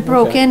someone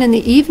broke in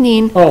the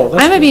evening,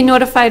 I might be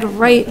notified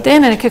right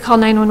then, and I could call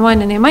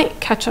 911, and they might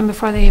catch them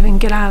before they even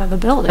get out of the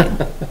building.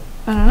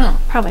 I don't know,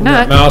 probably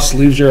That not. mouse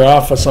leaves your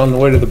office on the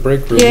way to the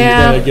break room.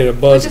 Yeah. You gotta get a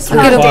buzz at Just 3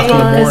 get a o'clock in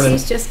the buzz. morning.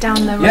 He's just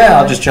down the road. Yeah,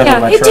 I'll just jump in Yeah,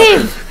 my hey truck.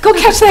 Dave, go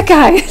catch that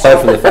guy. Aside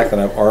from the fact that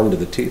I'm armed to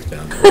the teeth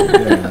down there,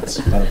 yeah,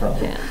 that's not a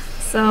problem. Yeah.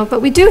 So, but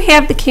we do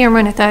have the camera,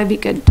 and I thought it'd be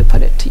good to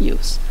put it to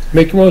use.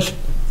 Make a motion.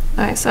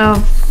 All right,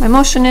 so my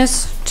motion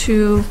is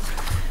to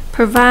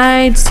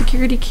provide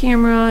security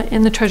camera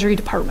in the Treasury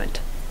Department.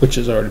 Which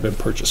has already been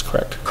purchased,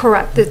 correct?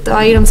 Correct, the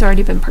item's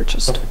already been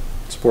purchased.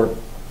 Support.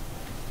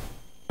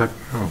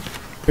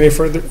 Any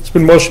further? It's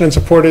been motioned and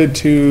supported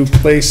to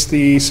place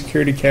the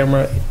security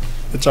camera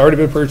that's already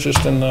been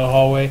purchased in the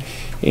hallway.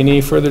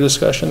 Any further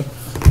discussion?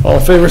 All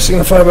in favor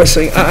signify by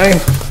saying aye.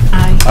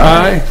 Aye.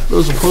 Aye.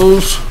 Those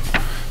opposed?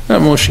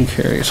 That motion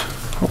carries.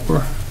 Hope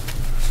we're-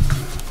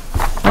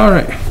 All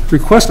right.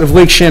 Request of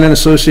Lake Shannon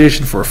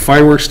Association for a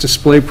fireworks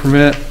display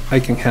permit. I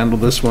can handle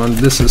this one.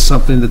 This is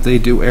something that they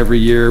do every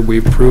year. We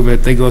approve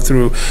it. They go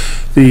through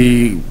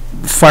the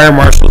fire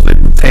marshals.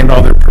 They've obtained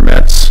all their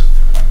permits.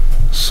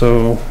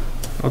 So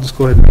I'll just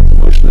go ahead and make the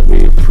motion that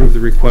we approve the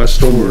request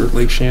for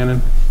Lake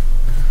Shannon.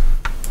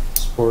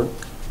 Support.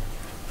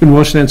 Been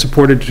motioned and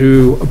supported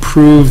to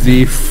approve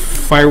the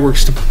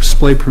fireworks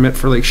display permit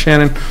for Lake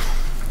Shannon.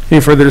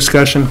 Any further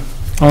discussion?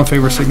 All in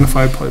favor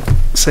signify by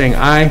saying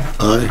aye.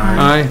 Aye.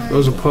 Aye.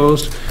 Those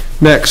opposed?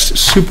 Next,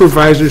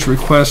 supervisor's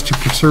request to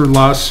pursue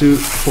lawsuit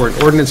for an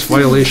ordinance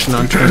violation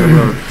on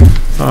Turner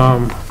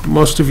Road.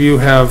 Most of you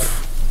have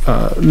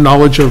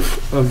knowledge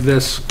of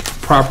this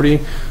property.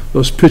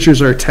 Those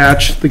pictures are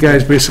attached. The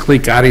guy's basically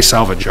got a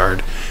salvage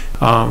yard.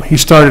 He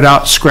started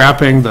out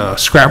scrapping, the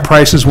scrap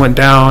prices went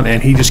down,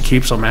 and he just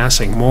keeps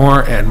amassing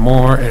more and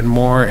more and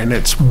more, and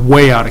it's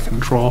way out of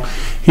control.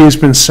 He's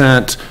been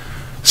sent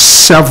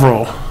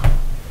several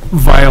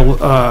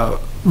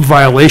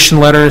violation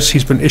letters.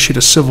 He's been issued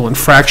a civil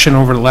infraction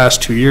over the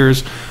last 2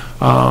 years.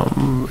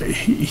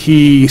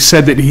 He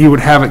said that he would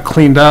have it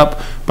cleaned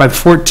up by the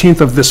 14th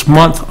of this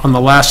month on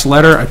the last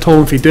letter. I told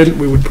him if he didn't,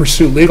 we would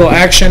pursue legal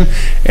action,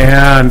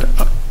 and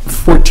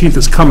 14th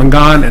has come and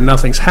gone and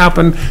nothing's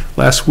happened.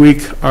 Last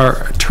week,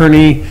 our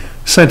attorney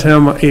sent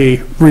him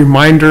a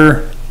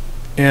reminder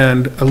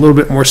and a little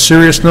bit more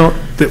serious note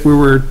that we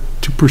were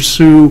to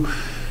pursue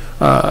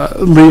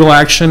legal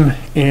action,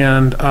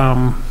 and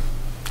I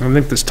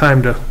think there's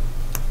time to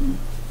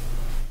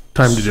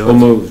do it. So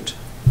moved.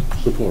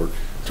 Support.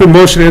 It's been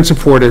motioned and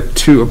supported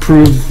to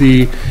approve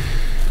the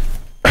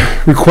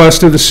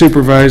request of the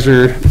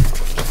supervisor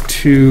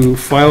to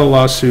file a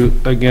lawsuit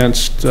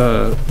against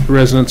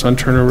residents on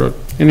Turner Road.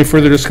 Any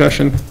further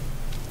discussion?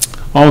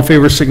 All in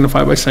favor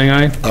signify by saying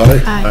aye.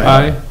 Aye.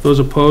 Aye. Those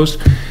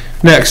opposed?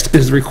 Next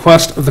is the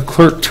request of the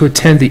clerk to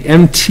attend the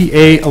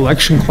MTA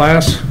election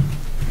class.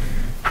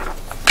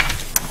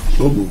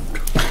 So moved.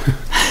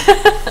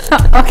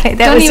 Okay,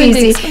 that Don't was even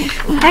easy.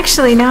 think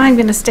Actually, now I'm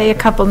going to stay a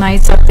couple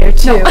nights up there,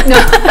 too. No, you I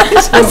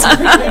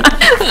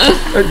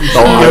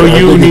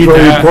think need it's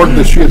very that. important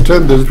that she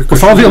attend this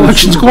because. With all the she's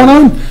elections super- going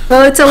on?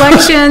 Well, it's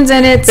elections,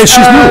 and it's, It's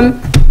just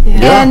new.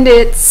 and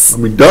it's, I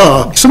mean,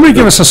 duh. Somebody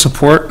give us a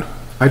support.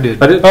 I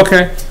did.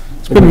 Okay.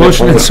 It's been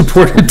motioned and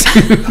supported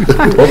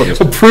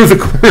to approve the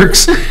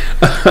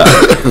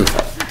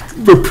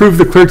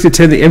clerk to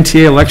attend the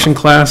MTA election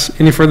class.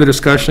 Any further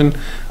discussion?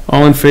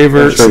 All in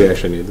favor I'm sure you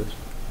actually need this.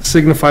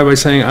 signify by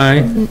saying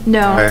aye. no.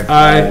 Aye.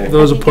 Aye.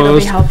 Those I think it'll be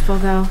opposed? helpful,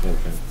 though.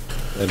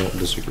 Okay. I don't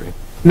disagree.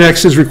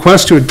 Next is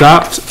request to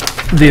adopt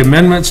the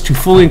amendments to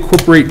fully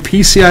incorporate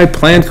PCI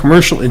planned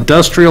commercial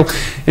industrial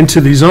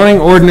into the zoning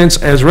ordinance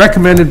as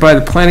recommended by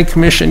the Planning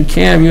Commission.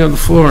 Cam, you have the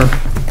floor.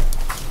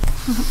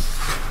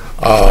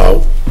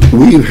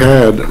 We've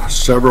had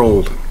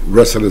several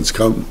residents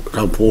come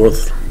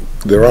forth.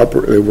 They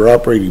were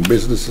operating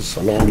businesses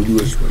along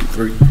US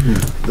 23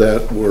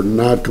 that were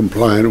not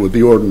compliant with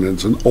the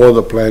ordinance and or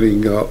the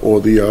planning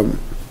or the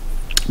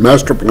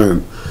master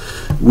plan.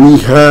 We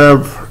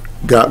have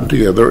gotten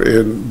together,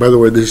 and by the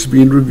way, this is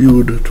being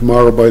reviewed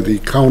tomorrow by the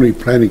County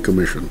Planning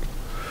Commission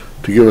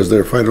to give us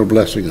their final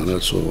blessing on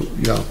it, so,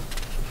 yeah.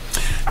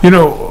 You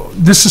know,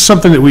 this is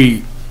something that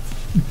we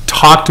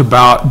talked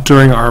about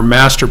during our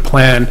master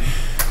plan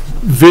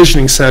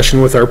visioning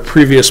session with our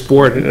previous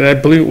board, and I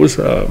believe it was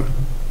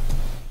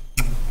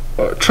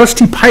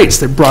Trustee Pites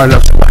that brought it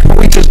up. So why don't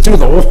we just do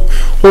the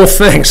whole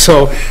thing.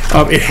 So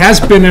it has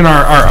been in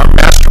our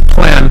master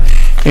plan,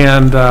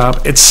 and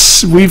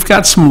we've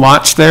got some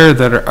lots there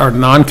that are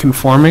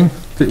non-conforming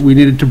that we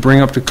needed to bring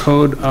up to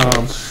code.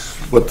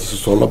 What this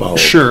is all about.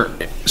 Sure.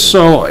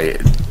 So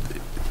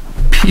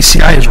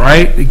PCI is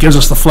right. It gives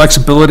us the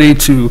flexibility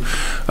to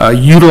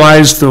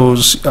utilize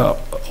those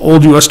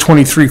old US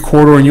 23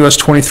 corridor and US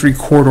 23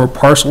 corridor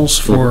parcels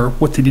for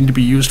what they need to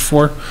be used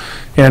for,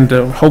 and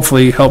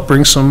hopefully help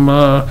bring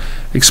some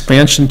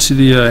expansion to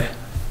the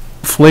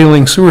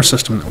flailing sewer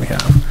system that we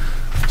have.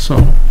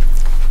 So.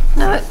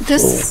 No,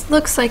 this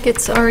looks like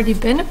it's already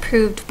been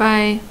approved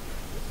by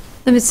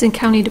Livingston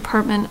County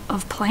Department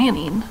of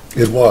Planning.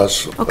 It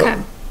was.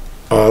 Okay.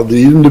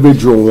 The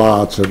individual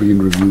lots are being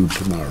reviewed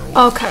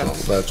tomorrow. Okay.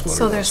 So that's what it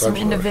So was. there's some I'm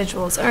sorry.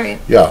 individuals, all right.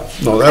 Yeah,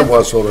 no, that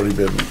was already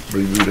been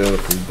reviewed and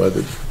approved by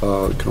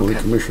the county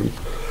commission.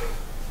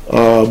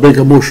 Make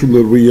a motion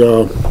that we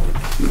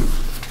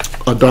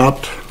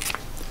adopt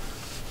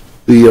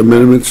the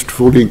amendments to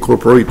fully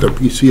incorporate the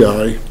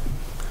PCI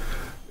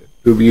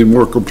to be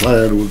more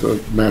compliant with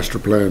the master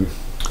plan.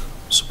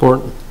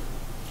 Support.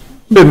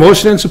 Been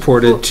motioned and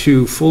supported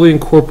to fully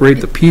incorporate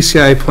the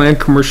PCI Planned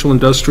Commercial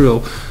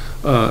Industrial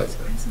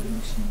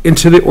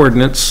into the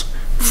ordinance.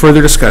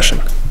 Further discussion.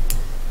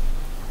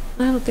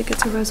 I don't think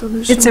it's a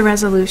resolution. It's a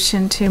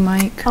resolution too,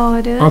 Mike. Oh,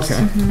 it is? Okay.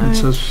 All It right.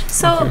 says,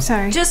 So, okay.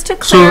 Sorry. just to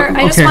So, clear,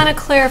 I just okay. want to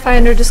clarify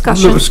under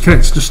discussion. Can I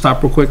just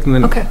stop real quick and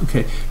then?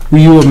 Okay. Will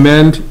you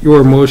amend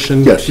your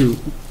motion Yes. to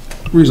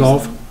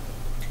resolve?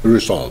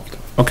 Resolved.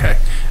 Okay,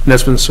 and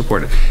that's been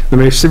supported. Let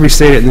me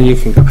restate it, and then you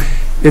can go.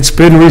 It's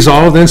been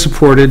resolved and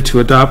supported to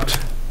adopt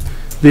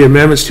the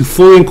amendments to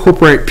fully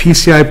incorporate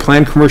PCI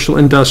Planned Commercial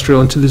Industrial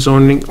into the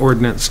zoning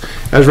ordinance,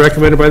 as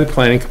recommended by the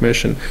Planning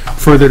Commission.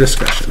 Further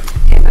discussion.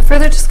 Okay, but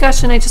further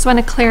discussion, I just want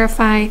to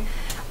clarify,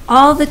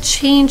 all the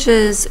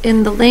changes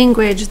in the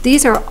language,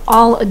 these are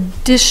all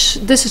this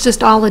is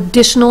just all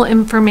additional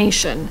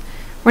information.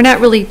 We're not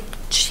really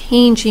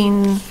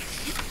changing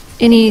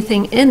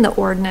anything in the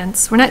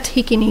ordinance. We're not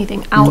taking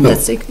anything out No.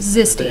 that's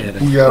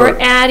existing. We are We're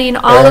adding,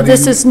 all of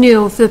this adding- is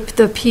new,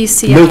 the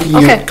PCI. Making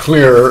Okay, it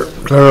clear,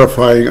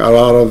 clarifying a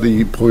lot of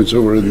the points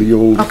that were in the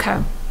old. okay.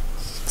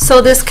 So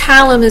this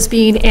column is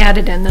being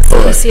added in, this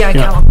PCI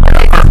Yeah. column.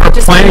 Okay, I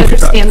just want to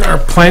understand Our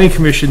that. Planning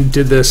Commission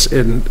did this,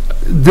 and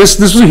this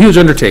was a huge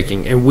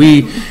undertaking, and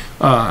we,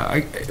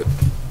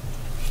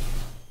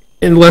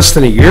 in less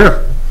than a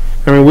year,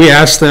 I mean, we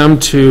asked them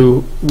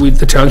to,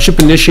 the township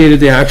initiated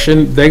the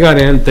action, they got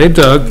in, they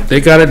dug, they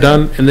got it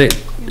done, and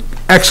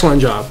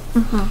excellent job.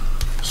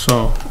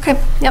 So, Okay,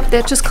 yep,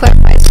 that just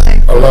clarifies.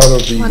 A lot of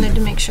I wanted the,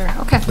 to make sure,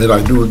 okay. and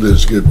I do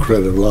this, give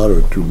credit a lot of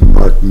it to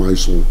Mark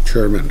Meisel,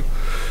 chairman.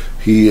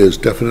 He is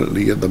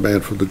definitely the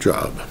man for the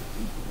job.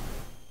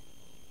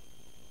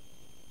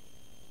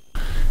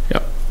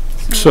 yep.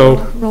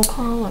 So, Roll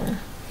call, or?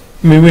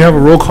 may we have a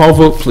roll call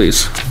vote,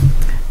 please?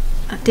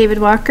 David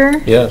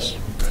Walker, Yes.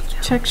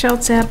 Chuck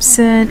Schultz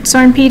absent,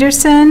 Soren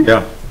Peterson,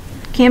 Yeah.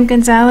 Cam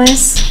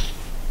Gonzalez,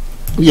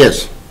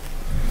 Yes.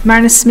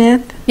 Marna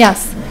Smith,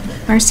 Yes.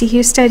 Marcy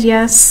Husted,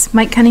 yes,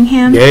 Mike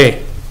Cunningham.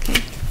 Yay.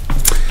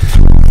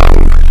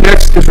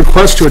 Next is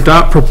request to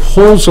adopt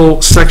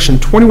proposal section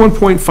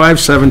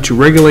 21.57 to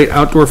regulate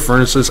outdoor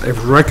furnaces as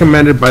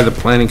recommended by the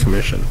Planning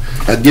Commission.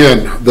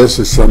 Again, this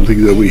is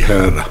something that we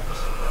had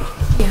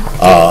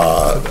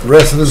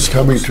residents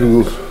coming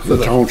to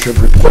the township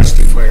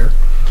requesting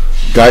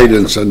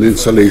guidance on the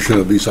installation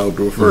of these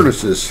outdoor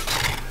furnaces.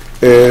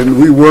 And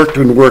we worked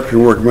and worked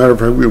and worked. Matter of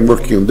fact, we've been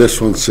working on this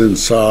one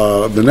since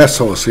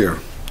Vanessa was here.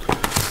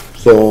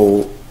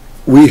 So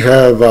we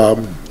have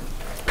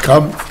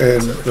come,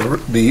 and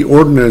the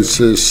ordinance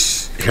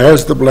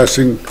has the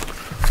blessing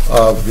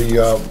of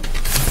the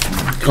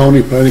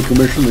County Planning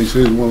Commission. They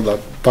say it's one of the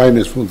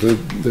finest ones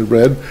they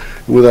read,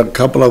 with a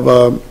couple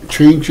of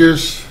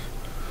changes.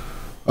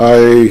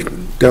 I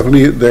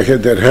definitely,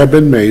 that have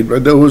been made,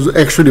 but there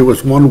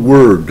was one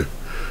word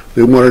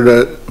they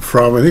wanted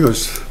from, I think it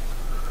was,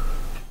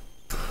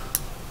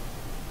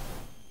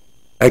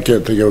 I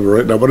can't think of it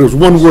right now, but it was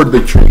one word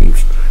they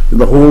changed in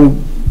the whole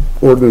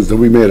ordinance that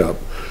we made up.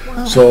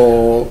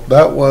 So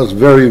that was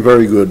very,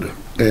 very good.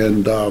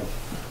 And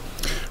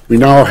we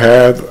now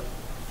have,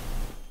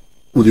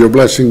 with your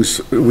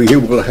blessings, we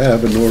will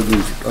have an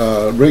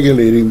ordinance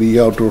regulating the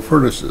outdoor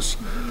furnaces,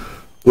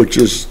 which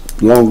is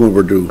long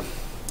overdue,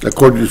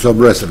 according to some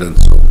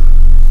residents.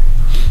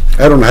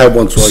 I don't have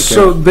one, so I can't.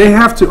 So they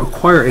have to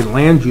acquire a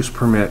land use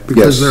permit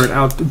because Yes.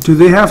 they're do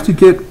they have to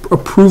get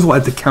approval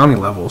at the county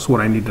level is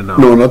what I need to know.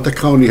 No, not the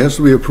county. It has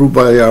to be approved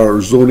by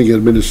our zoning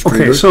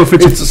administrator. Okay, so if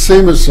it's- It's the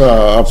same as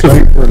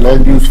applying for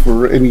land use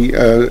for any.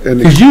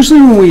 Because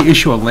usually when we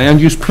issue a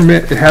land use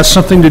permit, it has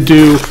something to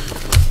do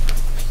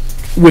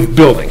with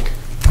building.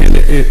 And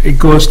it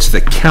goes to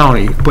the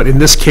county, but in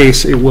this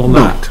case, it will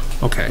not.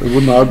 Okay. It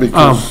would not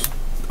because.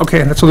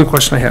 Okay, that's the only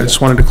question I had. I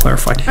just wanted to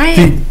clarify.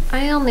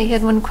 I only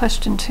had one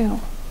question, too.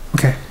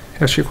 Okay,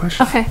 that's your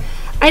question. Okay.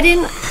 I mean,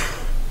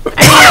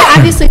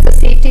 obviously it's a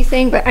safety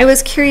thing, but I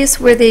was curious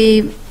where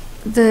the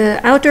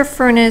outdoor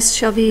furnace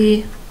shall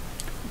be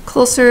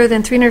closer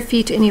than 300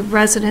 feet to any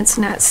residence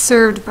not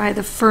served by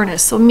the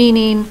furnace. So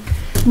meaning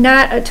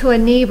not to a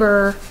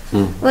neighbor.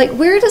 Like,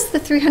 where does the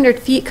 300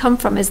 feet come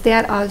from? Is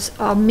that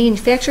a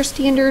manufacturer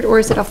standard, or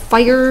is it a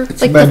fire,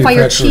 It's like the fire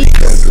manufacturer chief?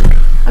 standard.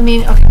 I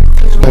mean, okay.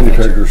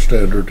 Manufacturer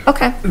standard.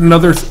 Okay.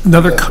 Another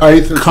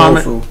height is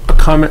comment, also- a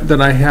comment that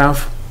I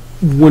have,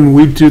 when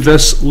we do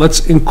this,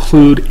 let's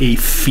include a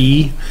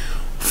fee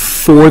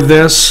for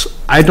this.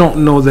 I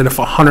don't know that if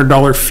a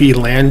 $100 fee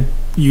land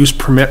use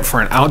permit for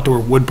an outdoor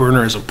wood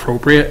burner is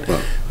appropriate.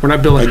 We're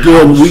not building a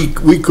Again, house.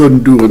 we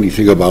couldn't do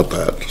anything about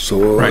that,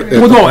 so. Right.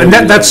 Well, no, and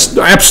that's,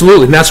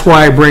 absolutely, and that's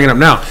why I bring it up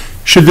now.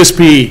 Should this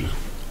be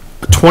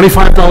a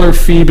 $25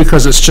 fee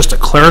because it's just a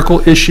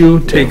clerical issue,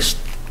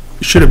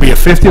 should it be a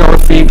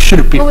 $50 fee, should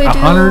it be Well, we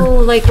 $100?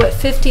 do like, what,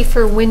 50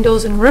 for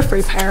windows and roof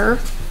repair?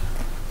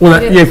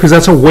 Well, yeah, because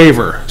that's a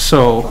waiver,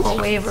 so. A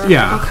waiver,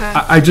 Yeah, okay.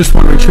 I just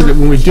want to make sure that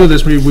when we do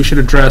this, maybe we should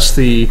address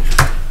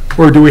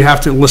or do we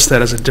have to list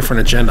that as a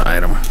different agenda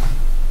item?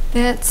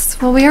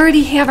 Well, we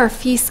already have our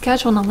fee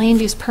schedule, and the land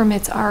use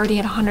permit's already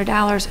at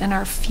 $100 in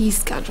our fee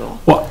schedule.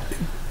 Well,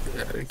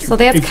 So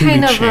that's it can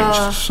kind be of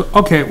changed. So-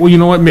 Okay, well, you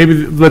know what, maybe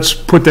let's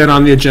put that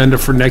on the agenda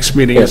for next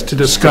meeting is to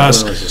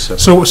discuss,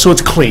 so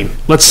it's clean.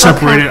 Let's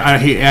separate Okay. it, I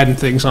hate adding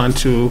things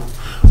onto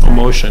a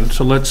motion,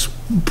 so let's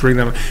bring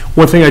them.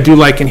 One thing I do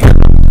like in here,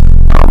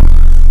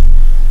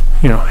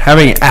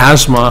 having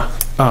asthma,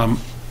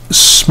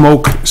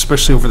 smoke,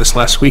 especially over this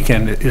last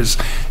weekend,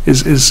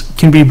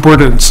 can be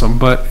burdensome,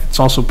 but it's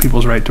also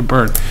people's right to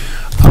burn.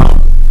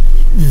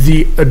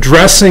 The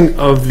addressing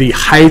of the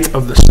height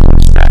of the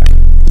smokestack,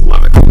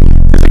 love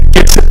it. It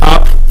gets it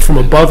up from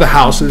above the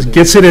houses,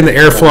 gets it in the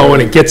airflow,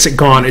 and it gets it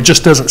gone. It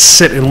just doesn't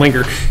sit and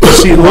linger. You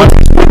see, a lot of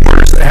these wood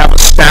burners that have a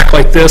stack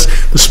like this,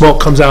 the smoke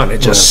comes out and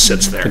it just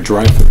sits there.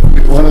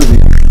 One of the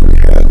issues we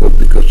had was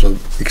because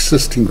of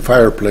existing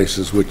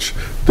fireplaces, which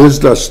this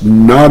does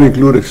not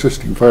include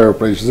existing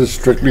fireplaces, this is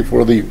strictly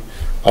for the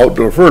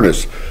outdoor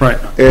furnace. Right.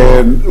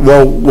 And,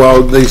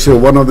 well, they say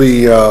one of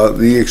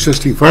the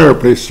existing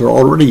fireplaces are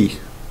already,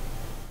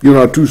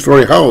 a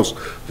two-story house,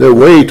 they're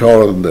way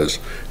taller than this.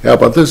 Yeah,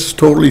 but this is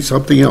totally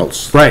something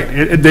else. Right,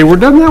 they were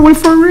done that way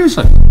for a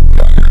reason.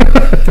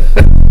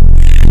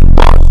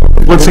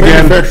 Once The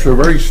again, manufacturers are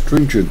very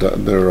stringent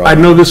on their. I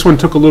know this one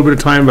took a little bit of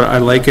time, but I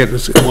like it,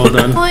 it's well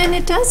done. Well, and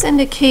it does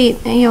indicate,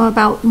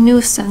 about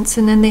nuisance,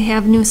 and then they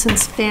have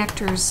nuisance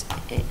factors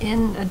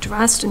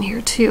addressed in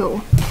here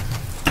too.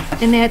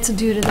 And that's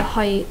due to the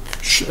height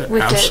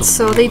with it.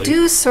 So they Absolutely.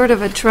 do sort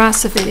of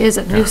address if it is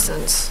a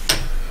nuisance.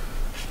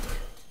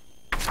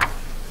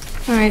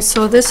 All right,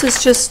 so this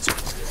is just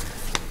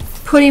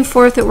putting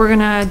forth that we're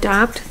gonna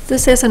adopt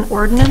this as an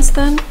ordinance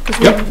then?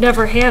 Because Yep. we've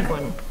never had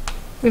one.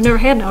 We've never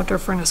had an outdoor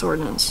furnace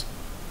ordinance.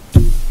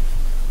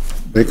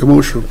 Make a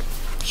motion.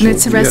 And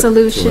it's a So be it.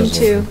 resolution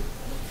too.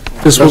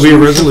 This will be a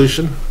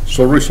resolution.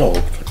 So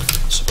resolved.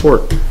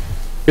 Support.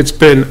 It's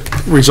been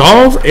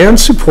resolved and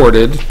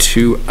supported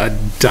to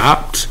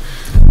adopt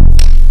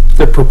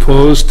the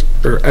proposed,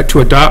 or to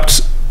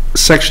adopt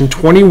Section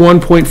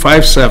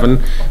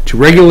 21.57 to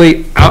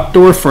regulate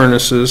outdoor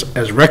furnaces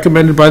as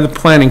recommended by the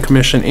Planning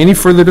Commission. Any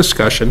further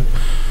discussion?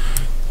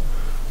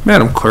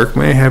 Madam Clerk,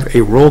 may I have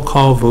a roll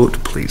call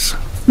vote, please?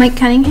 Mike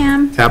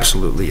Cunningham,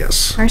 Absolutely,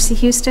 yes. Marcy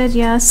Husted,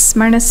 yes.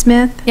 Marna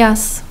Smith,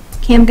 Yes.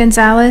 Cam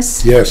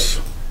Gonzalez, Yes.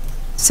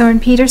 Soren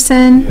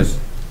Peterson, Yes.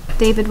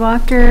 David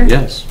Walker,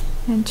 Yes.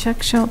 and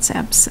Chuck Schultz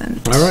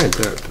absent. All right,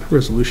 that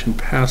resolution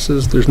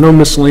passes. There's no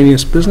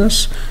miscellaneous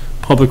business.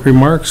 Public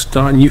remarks.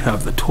 Don, you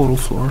have the total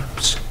floor.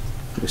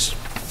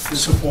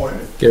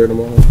 Disappointed. Garrett them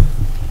all.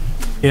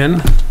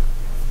 In.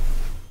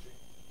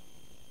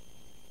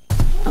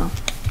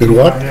 In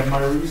what? I have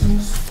my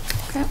reasons.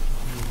 Okay.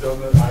 You've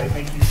done it, I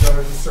think you've done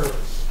it a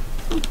service.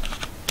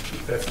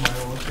 That's my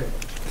own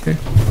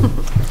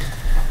opinion.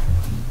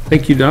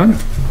 Thank you, Don.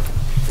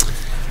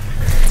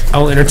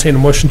 I'll entertain a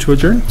motion to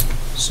adjourn.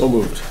 So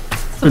moved.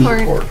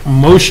 Support.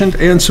 Motioned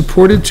and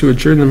supported to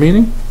adjourn the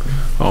meeting.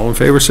 All in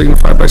favor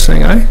signify by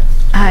saying aye.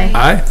 Aye.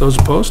 Aye. Those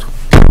opposed?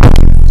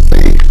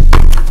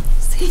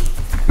 See.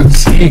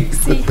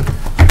 See.